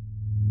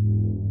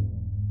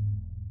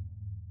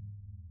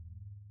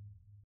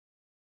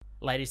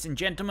 Ladies and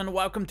gentlemen,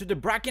 welcome to the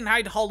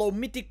Brackenhide Hollow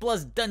Mythic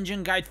Plus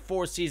Dungeon Guide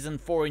for Season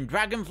 4 in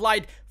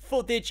Dragonflight.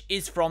 Footage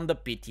is from the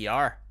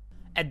PTR.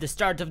 At the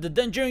start of the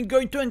dungeon, you're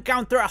going to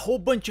encounter a whole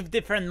bunch of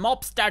different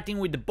mobs, starting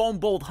with the Bone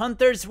Bolt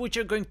Hunters, which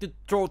are going to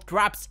throw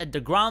traps at the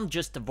ground.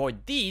 Just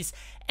avoid these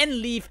and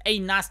leave a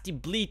nasty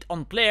bleed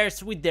on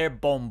players with their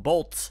Bone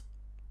Bolts.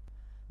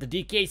 The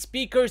DK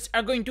speakers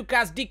are going to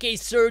cast DK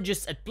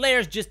surges at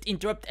players. Just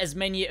interrupt as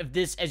many of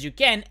this as you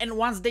can, and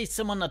once they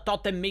summon a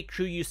totem, make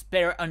sure you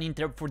spare an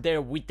interrupt for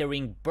their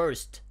withering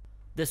burst.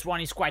 This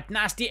one is quite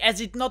nasty, as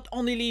it not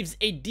only leaves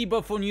a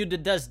debuff on you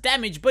that does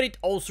damage, but it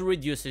also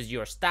reduces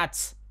your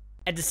stats.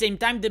 At the same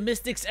time, the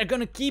Mystics are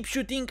gonna keep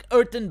shooting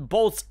earthen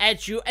bolts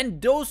at you,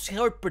 and those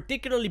hurt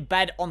particularly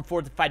bad on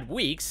fortified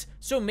weeks,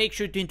 so make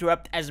sure to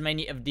interrupt as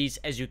many of these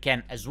as you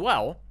can as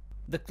well.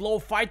 The Claw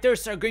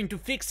Fighters are going to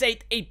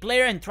fixate a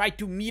player and try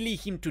to melee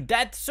him to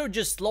death, so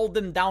just slow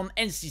them down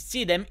and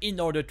CC them in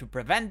order to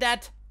prevent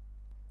that.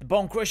 The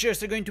Bone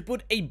Crushers are going to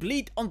put a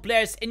bleed on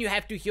players, and you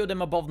have to heal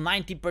them above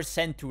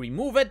 90% to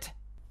remove it.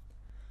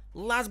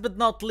 Last but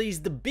not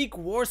least, the big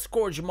War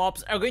Scourge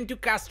mobs are going to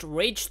cast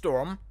Rage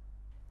Storm.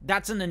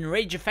 That's an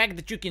enrage effect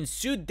that you can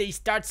suit. They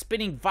start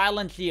spinning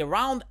violently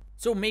around,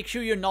 so make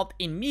sure you're not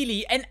in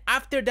melee, and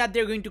after that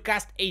they're going to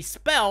cast a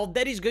spell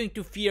that is going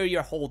to fear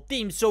your whole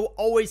team, so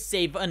always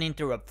save an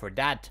interrupt for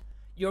that.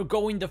 Your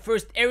goal in the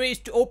first area is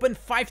to open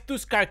 5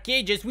 Tuskar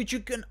cages, which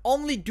you can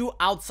only do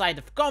outside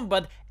of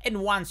combat,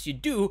 and once you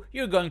do,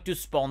 you're going to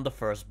spawn the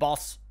first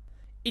boss.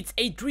 It's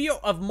a trio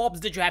of mobs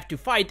that you have to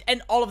fight,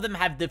 and all of them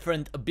have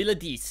different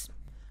abilities.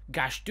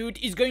 Gash Dude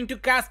is going to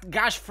cast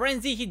Gash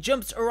Frenzy. He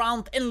jumps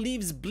around and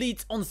leaves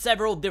bleeds on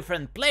several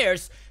different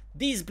players.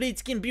 These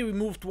bleeds can be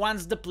removed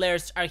once the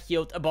players are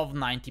healed above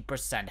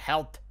 90%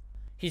 health.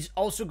 He's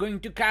also going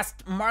to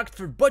cast Marked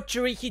for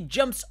Butchery. He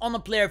jumps on a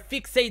player,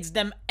 fixates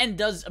them, and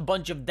does a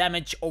bunch of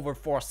damage over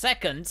 4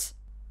 seconds.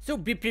 So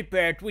be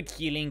prepared with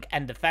healing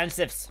and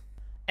defensives.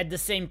 At the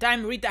same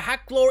time, Rita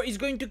Hacklor is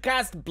going to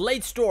cast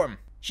Blade Storm.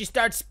 She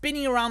starts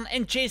spinning around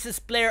and chases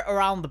player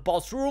around the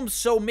boss room,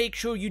 so make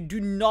sure you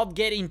do not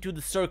get into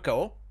the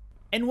circle.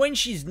 And when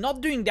she's not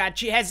doing that,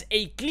 she has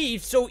a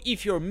cleave, so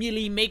if you're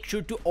melee, make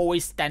sure to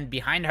always stand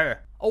behind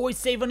her. Always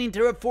save an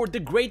interrupt for the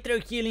greater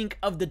healing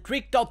of the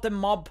Trick Totem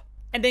mob,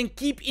 and then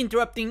keep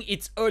interrupting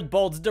its Earth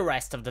Bolts the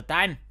rest of the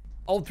time.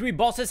 All 3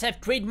 bosses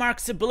have trademark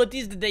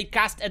abilities that they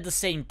cast at the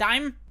same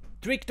time.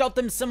 Trick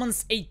Totem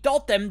summons a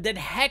totem that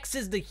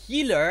hexes the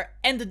healer,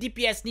 and the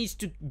DPS needs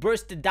to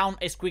burst it down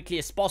as quickly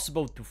as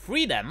possible to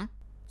free them,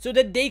 so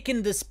that they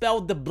can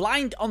dispel the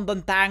blind on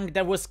the tank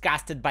that was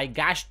casted by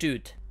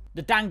Gashtooth.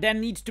 The tank then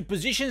needs to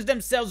position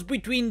themselves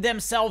between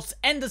themselves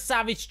and the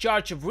savage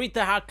charge of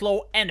Rita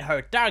Hacklow and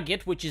her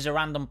target, which is a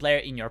random player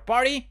in your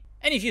party,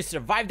 and if you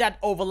survive that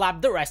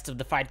overlap, the rest of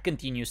the fight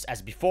continues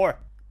as before.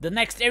 The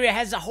next area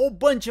has a whole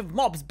bunch of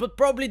mobs, but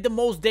probably the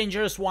most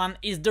dangerous one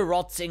is the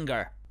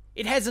Rotsinger.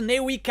 It has an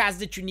AoE cast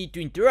that you need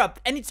to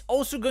interrupt, and it's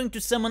also going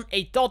to summon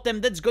a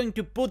totem that's going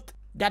to put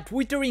that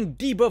withering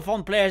debuff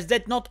on players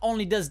that not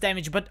only does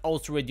damage but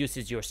also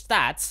reduces your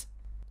stats.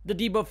 The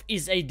debuff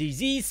is a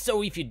disease,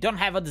 so if you don't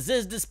have a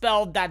disease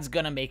dispel, that's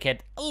gonna make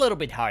it a little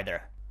bit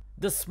harder.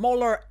 The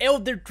smaller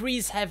elder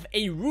trees have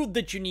a root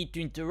that you need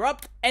to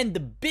interrupt, and the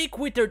big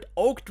withered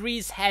oak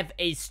trees have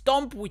a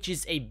stomp, which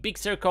is a big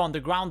circle on the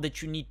ground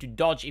that you need to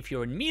dodge if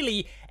you're in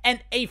melee,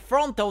 and a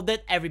frontal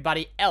that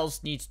everybody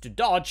else needs to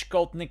dodge,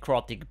 called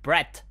Necrotic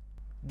Breath.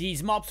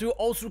 These mobs will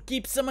also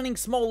keep summoning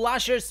small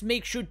lashers.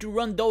 Make sure to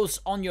run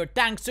those on your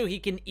tank so he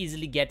can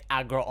easily get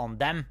aggro on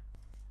them.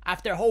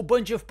 After a whole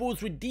bunch of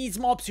pulls with these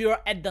mobs, you're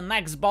at the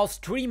next boss,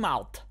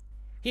 Treemouth.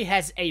 He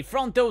has a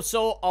frontal,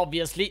 so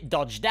obviously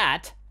dodge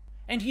that.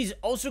 And he's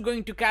also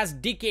going to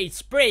cast Decay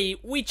Spray,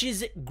 which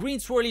is green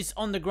swirlies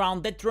on the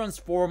ground that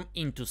transform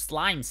into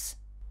slimes.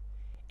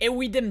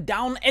 AoE them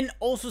down and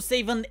also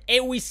save an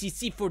AoE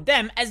CC for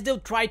them, as they'll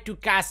try to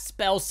cast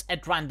spells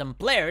at random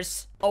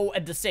players all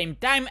at the same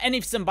time, and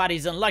if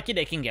somebody's unlucky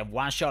they can get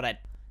one-shotted.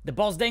 The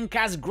boss then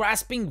casts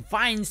Grasping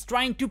Vines,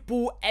 trying to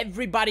pull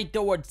everybody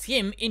towards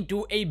him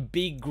into a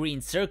big green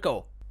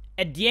circle.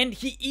 At the end,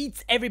 he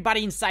eats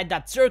everybody inside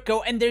that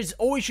circle, and there's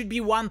always should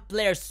be one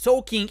player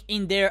soaking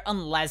in there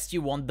unless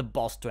you want the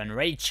boss to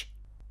enrage.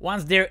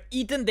 Once they're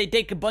eaten, they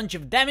take a bunch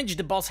of damage,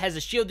 the boss has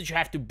a shield that you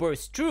have to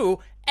burst through,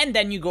 and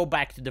then you go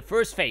back to the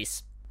first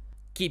phase.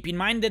 Keep in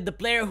mind that the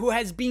player who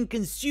has been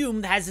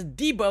consumed has a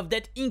debuff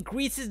that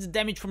increases the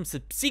damage from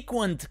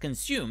subsequent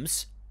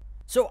consumes.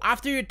 So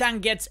after your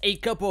tank gets a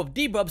couple of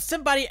debuffs,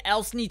 somebody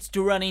else needs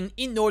to run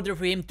in order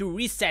for him to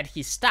reset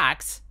his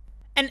stacks.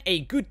 And a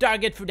good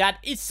target for that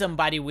is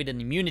somebody with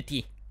an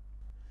immunity.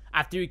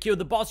 After you kill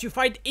the boss, you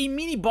fight a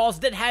mini boss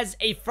that has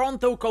a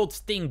frontal called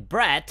Sting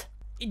Breath.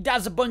 It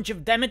does a bunch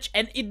of damage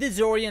and it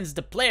disorients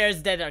the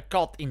players that are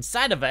caught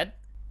inside of it.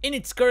 In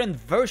its current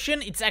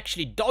version, it's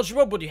actually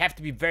dodgeable, but you have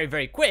to be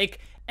very quick.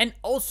 And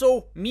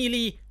also,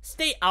 melee,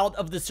 stay out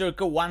of the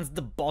circle once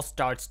the boss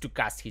starts to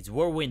cast his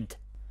Whirlwind.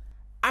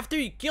 After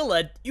you kill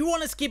it, you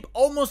want to skip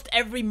almost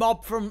every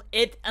mob from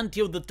it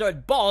until the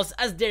third boss,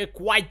 as they're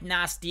quite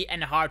nasty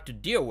and hard to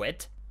deal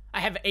with.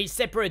 I have a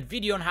separate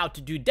video on how to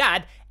do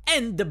that,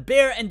 and the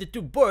bear and the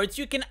 2 birds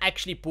you can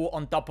actually pull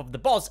on top of the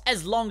boss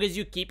as long as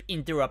you keep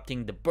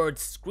interrupting the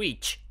bird's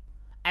screech.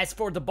 As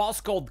for the boss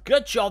called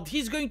Gutshot,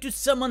 he's going to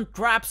summon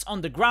traps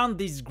on the ground,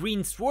 these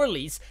green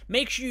swirlies.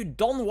 Make sure you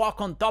don't walk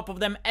on top of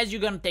them, as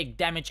you're gonna take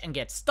damage and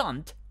get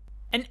stunned.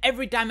 And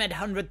every time at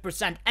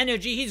 100%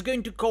 energy, he's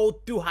going to call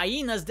 2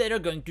 hyenas that are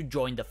going to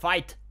join the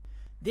fight.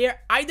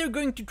 They're either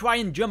going to try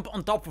and jump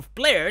on top of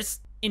players,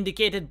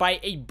 indicated by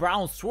a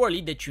brown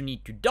swirly that you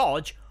need to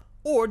dodge,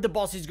 or the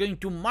boss is going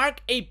to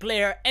mark a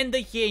player and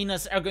the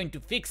hyenas are going to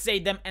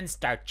fixate them and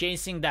start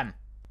chasing them.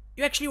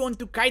 You actually want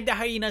to kite the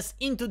hyenas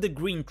into the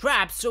green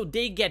traps so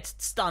they get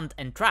stunned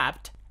and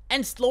trapped,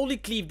 and slowly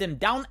cleave them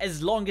down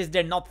as long as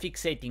they're not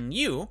fixating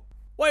you,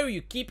 while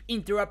you keep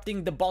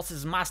interrupting the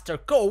boss's master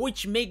call,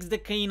 which makes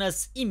the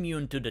hyenas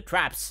immune to the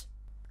traps.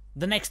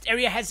 The next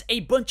area has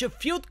a bunch of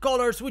field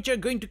callers which are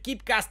going to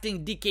keep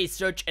casting Decay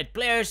Surge at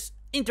players,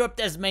 interrupt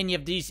as many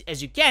of these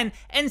as you can,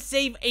 and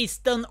save a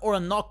stun or a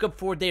knockup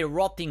for their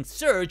Rotting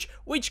Surge,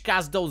 which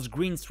casts those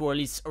green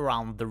swirlies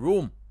around the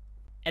room.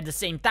 At the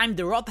same time,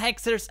 the Rot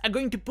Hexers are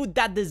going to put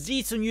that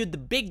disease on you, the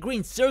big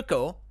green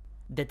circle,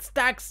 that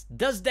stacks,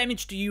 does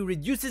damage to you,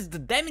 reduces the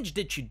damage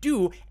that you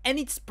do, and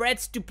it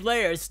spreads to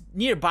players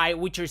nearby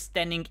which are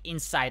standing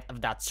inside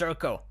of that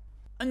circle.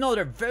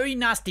 Another very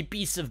nasty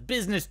piece of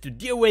business to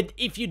deal with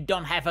if you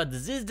don't have a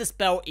Disease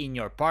Dispel in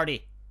your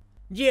party.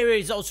 The area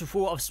is also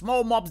full of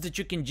small mobs that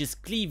you can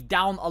just cleave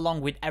down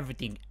along with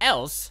everything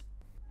else.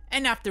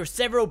 And after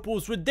several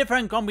pulls with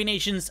different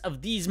combinations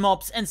of these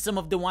mobs and some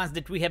of the ones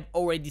that we have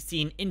already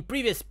seen in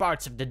previous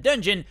parts of the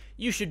dungeon,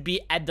 you should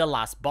be at the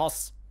last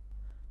boss.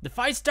 The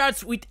fight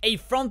starts with a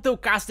frontal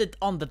casted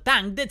on the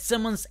tank that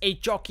summons a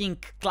choking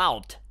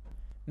cloud.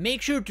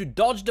 Make sure to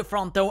dodge the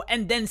frontal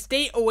and then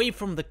stay away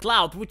from the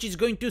cloud, which is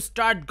going to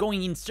start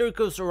going in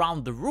circles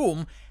around the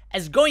room,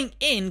 as going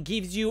in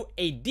gives you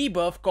a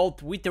debuff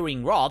called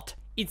Withering Rot.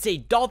 It's a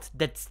dot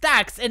that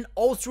stacks and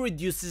also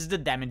reduces the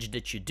damage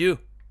that you do.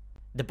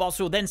 The boss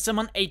will then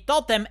summon a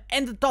totem,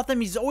 and the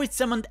totem is always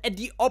summoned at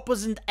the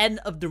opposite end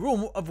of the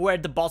room of where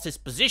the boss is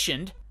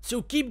positioned,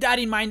 so keep that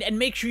in mind and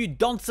make sure you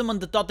don't summon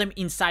the totem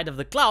inside of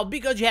the cloud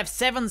because you have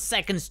 7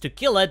 seconds to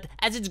kill it,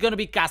 as it's gonna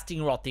be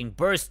casting Rotting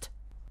Burst.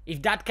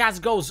 If that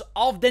cast goes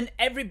off, then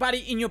everybody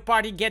in your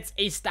party gets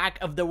a stack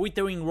of the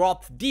Withering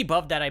Rot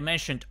debuff that I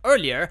mentioned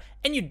earlier,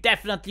 and you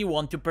definitely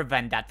want to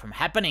prevent that from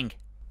happening.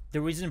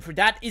 The reason for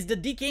that is the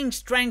Decaying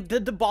Strength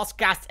that the boss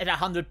casts at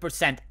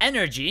 100%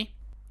 energy.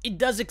 It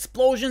does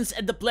explosions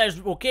at the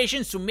player's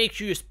location, so make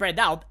sure you spread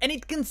out, and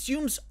it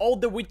consumes all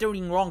the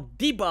Withering Rot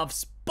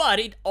debuffs, but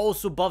it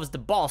also buffs the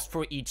boss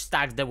for each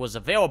stack that was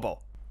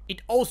available.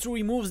 It also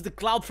removes the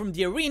cloud from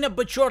the arena,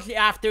 but shortly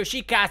after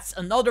she casts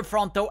another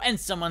frontal and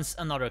summons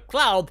another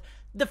cloud.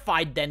 The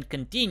fight then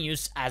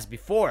continues as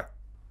before.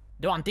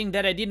 The one thing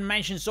that I didn't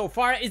mention so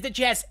far is that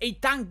she has a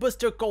tank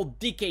buster called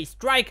Decay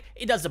Strike.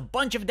 It does a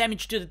bunch of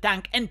damage to the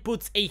tank and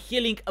puts a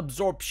healing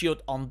absorb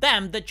shield on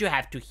them that you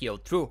have to heal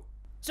through.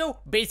 So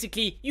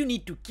basically you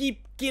need to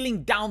keep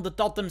killing down the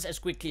totems as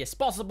quickly as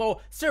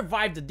possible,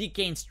 survive the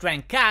Decaying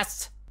Strength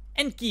casts,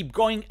 and keep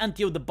going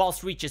until the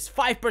boss reaches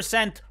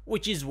 5%,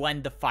 which is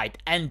when the fight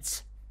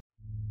ends.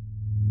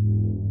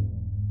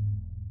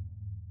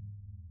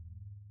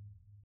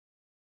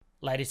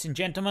 Ladies and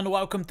gentlemen,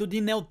 welcome to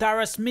the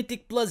Neltharus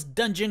Mythic Plus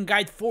Dungeon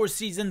Guide for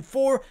Season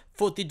 4.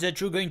 Footage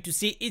that you're going to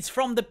see is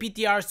from the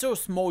PTR, so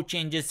small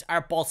changes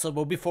are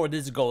possible before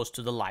this goes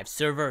to the live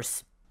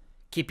servers.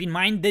 Keep in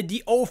mind that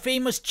the all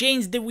famous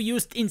chains that we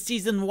used in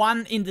Season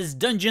 1 in this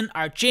dungeon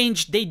are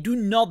changed. They do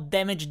not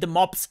damage the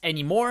mobs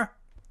anymore.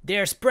 They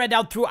are spread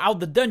out throughout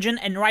the dungeon,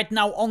 and right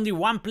now only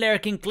one player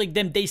can click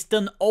them. They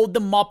stun all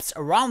the mobs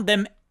around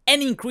them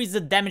and increase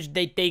the damage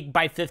they take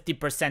by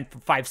 50% for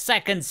 5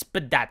 seconds,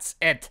 but that's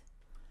it.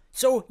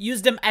 So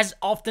use them as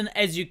often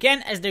as you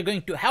can, as they're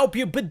going to help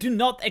you, but do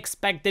not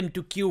expect them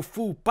to kill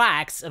full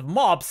packs of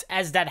mobs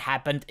as that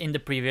happened in the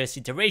previous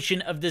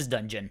iteration of this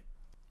dungeon.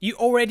 You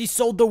already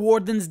saw the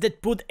wardens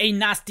that put a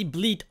nasty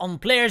bleed on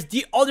players.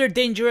 The other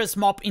dangerous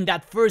mob in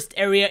that first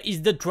area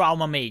is the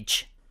Trauma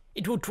Mage.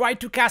 It will try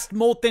to cast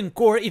Molten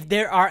Core if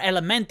there are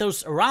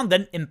elementals around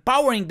them,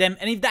 empowering them,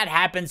 and if that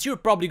happens you're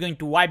probably going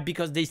to wipe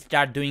because they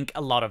start doing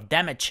a lot of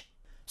damage.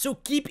 So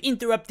keep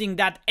interrupting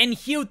that and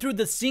heal through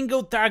the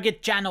single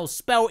target channel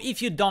spell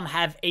if you don't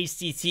have a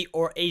CC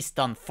or a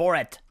stun for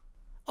it.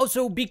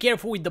 Also be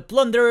careful with the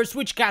Plunderers,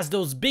 which cast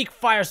those big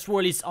fire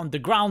swirlies on the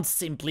ground,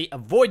 simply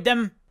avoid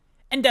them.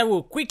 And that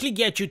will quickly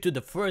get you to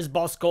the first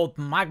boss called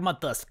Magma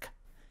Tusk.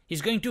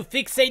 He's going to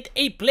fixate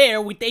a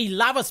player with a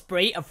lava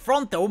spray, a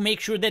frontal, make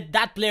sure that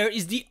that player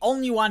is the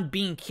only one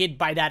being hit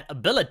by that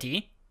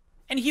ability.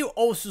 And he'll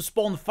also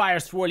spawn fire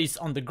swirlies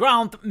on the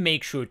ground,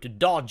 make sure to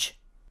dodge.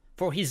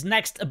 For his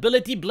next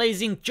ability,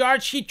 Blazing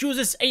Charge, he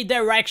chooses a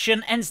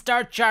direction and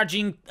starts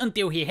charging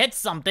until he hits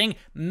something.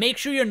 Make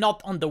sure you're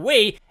not on the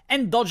way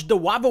and dodge the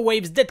lava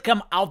waves that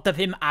come out of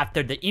him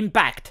after the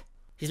impact.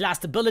 His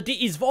last ability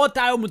is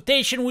Volatile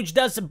Mutation, which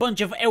does a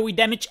bunch of AoE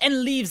damage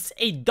and leaves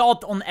a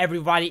dot on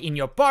everybody in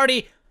your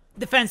party.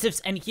 Defensives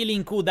and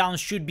healing cooldowns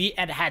should be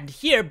at hand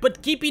here,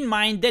 but keep in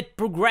mind that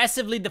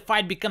progressively the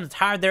fight becomes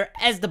harder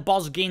as the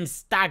boss gains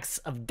stacks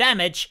of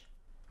damage,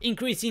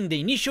 increasing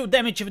the initial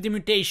damage of the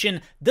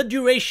mutation, the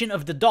duration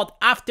of the dot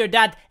after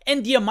that,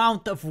 and the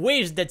amount of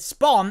waves that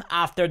spawn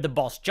after the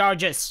boss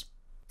charges.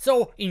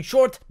 So, in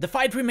short, the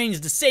fight remains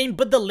the same,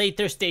 but the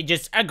later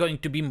stages are going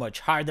to be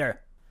much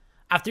harder.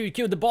 After you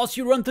kill the boss,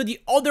 you run to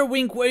the other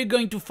wing where you're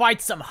going to fight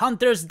some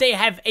hunters. They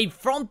have a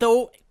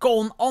frontal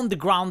cone on the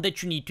ground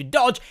that you need to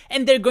dodge,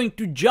 and they're going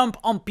to jump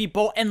on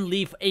people and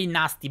leave a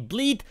nasty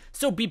bleed,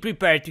 so be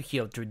prepared to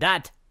heal through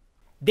that.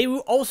 They will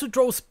also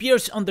throw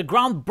spears on the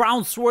ground,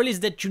 brown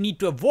swirlies that you need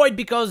to avoid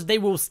because they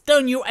will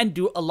stun you and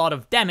do a lot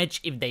of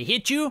damage if they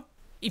hit you.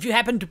 If you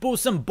happen to pull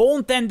some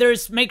bone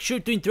tenders, make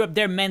sure to interrupt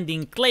their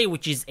mending clay,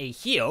 which is a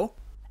heal.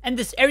 And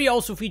this area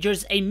also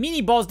features a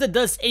mini boss that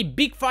does a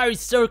big fiery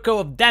circle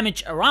of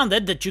damage around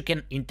it that you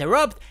can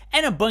interrupt,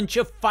 and a bunch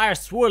of fire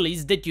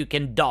swirlies that you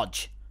can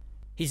dodge.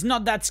 He's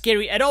not that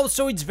scary at all,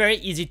 so it's very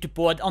easy to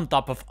pull it on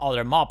top of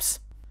other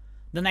mobs.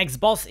 The next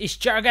boss is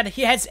Chargat.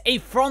 He has a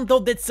frontal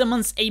that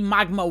summons a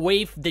magma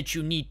wave that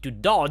you need to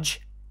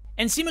dodge.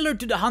 And similar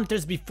to the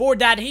hunters before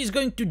that, he's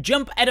going to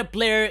jump at a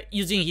player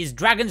using his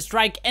Dragon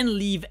Strike and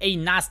leave a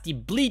nasty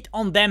bleed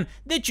on them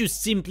that you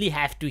simply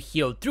have to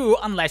heal through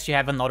unless you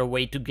have another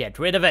way to get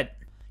rid of it.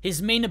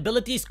 His main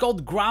ability is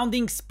called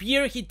Grounding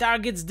Spear. He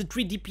targets the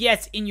 3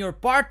 DPS in your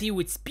party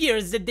with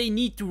spears that they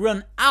need to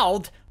run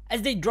out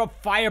as they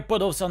drop fire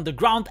puddles on the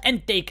ground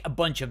and take a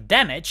bunch of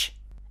damage.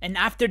 And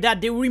after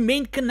that, they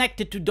remain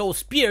connected to those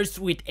spears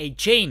with a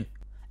chain.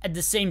 At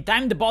the same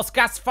time, the boss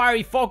casts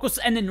Fiery Focus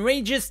and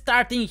enrages,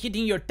 starting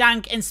hitting your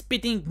tank and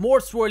spitting more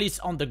swirlies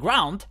on the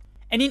ground.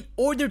 And in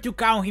order to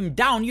calm him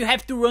down, you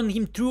have to run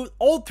him through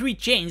all 3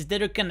 chains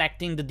that are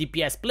connecting the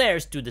DPS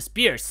players to the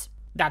spears.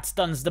 That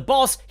stuns the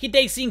boss, he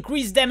takes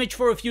increased damage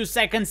for a few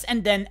seconds,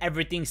 and then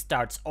everything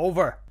starts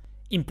over.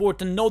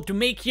 Important note to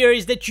make here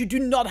is that you do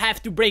not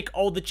have to break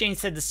all the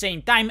chains at the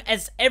same time,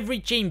 as every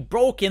chain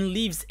broken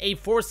leaves a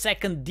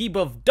 4-second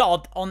debuff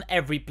dot on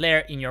every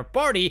player in your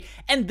party,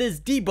 and this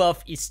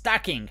debuff is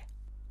stacking.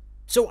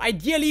 So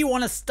ideally you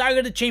want to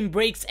stagger the chain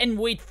breaks and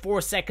wait 4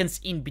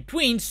 seconds in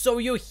between so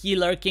your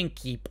healer can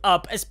keep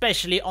up,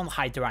 especially on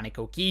high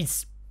tyrannical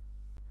keys.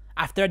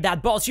 After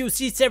that boss, you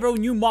see several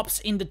new mobs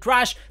in the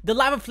trash. The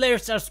lava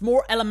flares are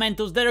small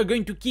elementals that are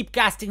going to keep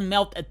casting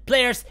melt at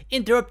players.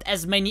 Interrupt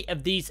as many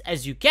of these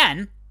as you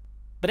can.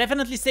 But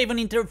definitely save an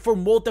interrupt for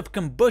Mold of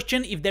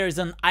Combustion if there is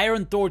an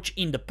iron torch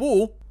in the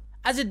pool,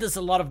 as it does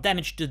a lot of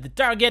damage to the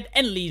target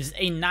and leaves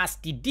a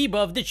nasty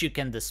debuff that you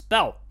can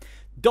dispel.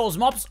 Those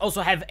mobs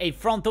also have a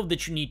frontal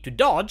that you need to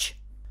dodge,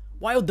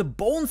 while the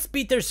bone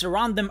spitters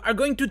around them are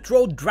going to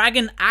throw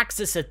dragon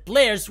axes at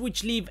players,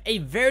 which leave a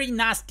very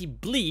nasty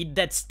bleed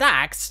that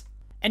stacks,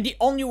 and the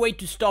only way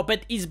to stop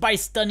it is by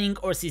stunning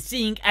or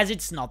CCing, as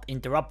it's not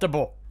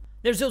interruptible.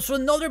 There's also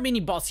another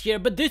mini boss here,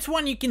 but this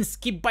one you can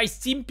skip by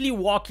simply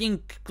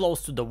walking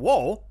close to the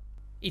wall.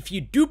 If you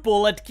do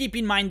pull it, keep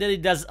in mind that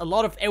it does a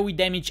lot of AoE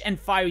damage and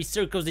fiery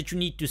circles that you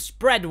need to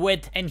spread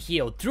with and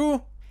heal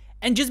through.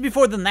 And just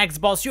before the next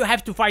boss, you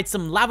have to fight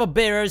some lava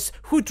bearers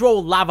who throw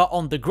lava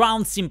on the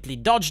ground, simply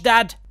dodge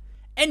that.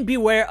 And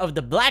beware of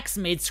the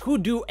blacksmiths who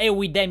do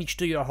AoE damage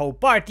to your whole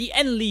party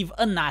and leave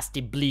a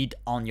nasty bleed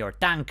on your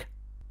tank.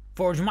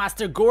 Forge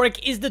Master Gorek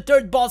is the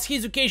third boss.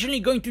 He's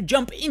occasionally going to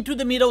jump into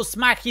the middle,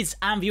 smack his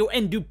anvil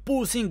and do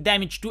pulsing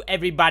damage to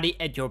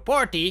everybody at your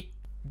party.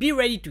 Be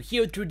ready to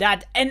heal through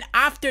that, and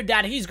after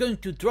that he's going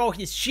to throw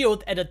his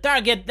shield at a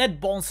target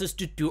that bounces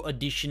to 2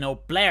 additional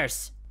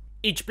players.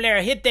 Each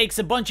player hit takes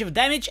a bunch of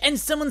damage and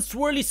summons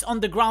swirlies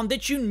on the ground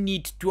that you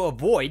need to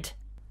avoid.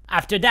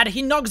 After that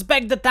he knocks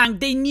back the tank.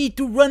 They need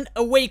to run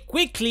away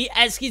quickly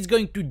as he's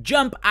going to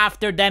jump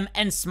after them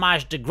and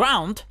smash the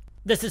ground.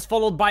 This is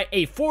followed by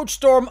a Forge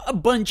Storm, a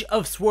bunch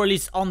of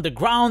swirlies on the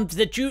ground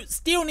that you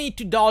still need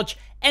to dodge,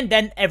 and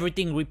then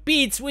everything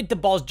repeats with the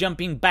boss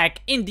jumping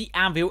back in the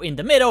anvil in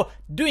the middle,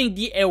 doing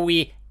the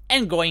AoE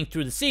and going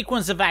through the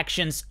sequence of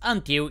actions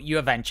until you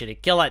eventually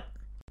kill it.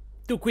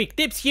 2 quick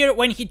tips here: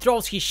 when he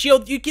throws his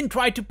shield, you can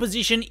try to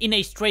position in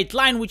a straight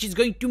line, which is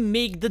going to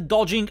make the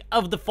dodging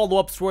of the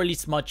follow-up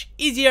swirlies much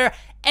easier,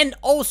 and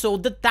also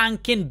the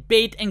tank can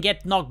bait and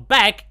get knocked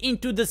back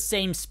into the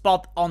same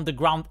spot on the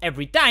ground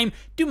every time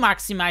to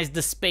maximize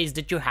the space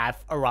that you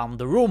have around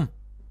the room.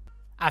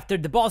 After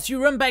the boss,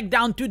 you run back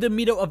down to the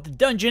middle of the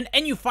dungeon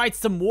and you fight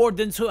some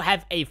wardens who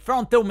have a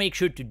frontal. Make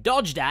sure to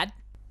dodge that.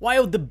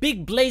 While the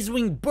big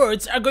blazewing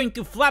birds are going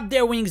to flap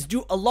their wings,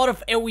 do a lot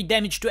of AoE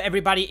damage to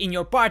everybody in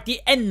your party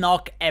and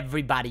knock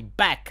everybody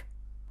back.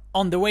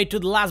 On the way to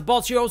the last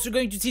boss, you're also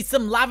going to see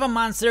some lava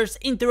monsters.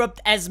 Interrupt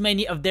as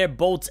many of their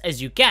bolts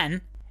as you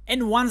can,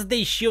 and once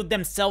they shield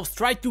themselves,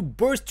 try to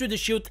burst through the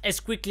shield as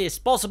quickly as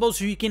possible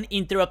so you can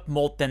interrupt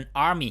Molten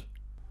Army.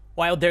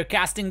 While they're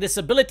casting this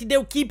ability,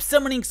 they'll keep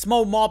summoning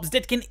small mobs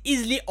that can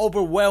easily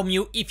overwhelm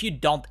you if you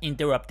don't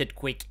interrupt it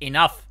quick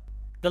enough.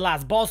 The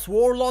last boss,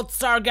 Warlord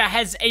Sarga,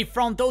 has a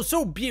frontal,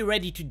 so be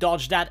ready to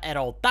dodge that at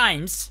all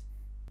times.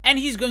 And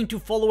he's going to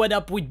follow it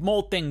up with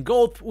Molten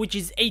Gold, which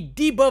is a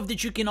debuff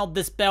that you cannot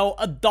dispel,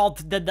 a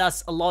dot that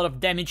does a lot of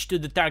damage to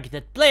the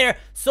targeted player,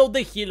 so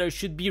the healer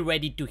should be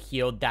ready to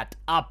heal that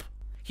up.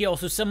 He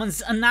also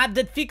summons a gnat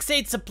that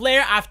fixates a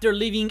player after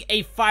leaving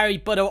a fiery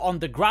puddle on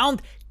the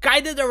ground,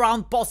 guided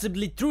around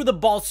possibly through the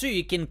boss so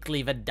you can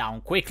cleave it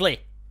down quickly.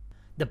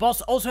 The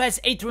boss also has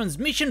a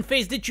transmission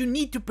phase that you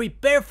need to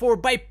prepare for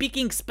by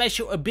picking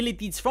special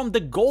abilities from the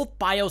gold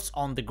piles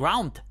on the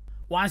ground.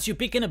 Once you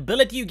pick an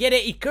ability, you get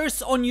a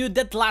curse on you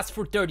that lasts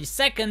for 30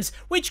 seconds,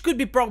 which could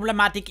be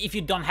problematic if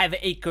you don't have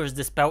a curse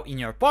dispel in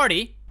your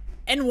party.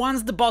 And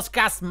once the boss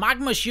casts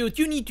Magma Shield,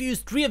 you need to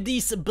use 3 of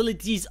these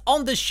abilities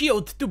on the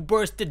shield to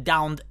burst it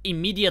down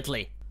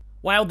immediately.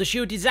 While the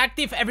shield is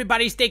active,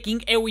 everybody's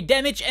taking AoE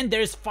damage and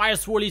there's fire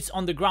swirlies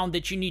on the ground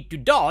that you need to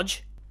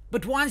dodge.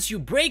 But once you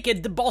break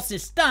it, the boss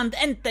is stunned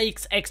and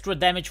takes extra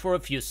damage for a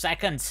few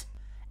seconds.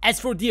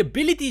 As for the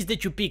abilities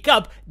that you pick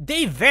up,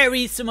 they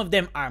vary. Some of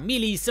them are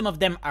melee, some of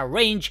them are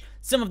range,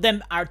 some of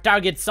them are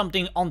target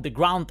something on the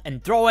ground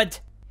and throw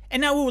it.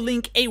 And I will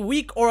link a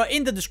weak aura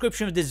in the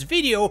description of this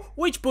video,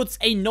 which puts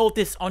a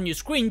notice on your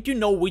screen to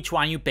know which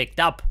one you picked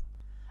up.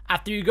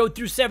 After you go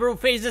through several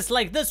phases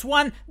like this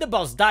one, the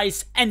boss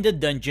dies and the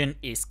dungeon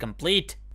is complete.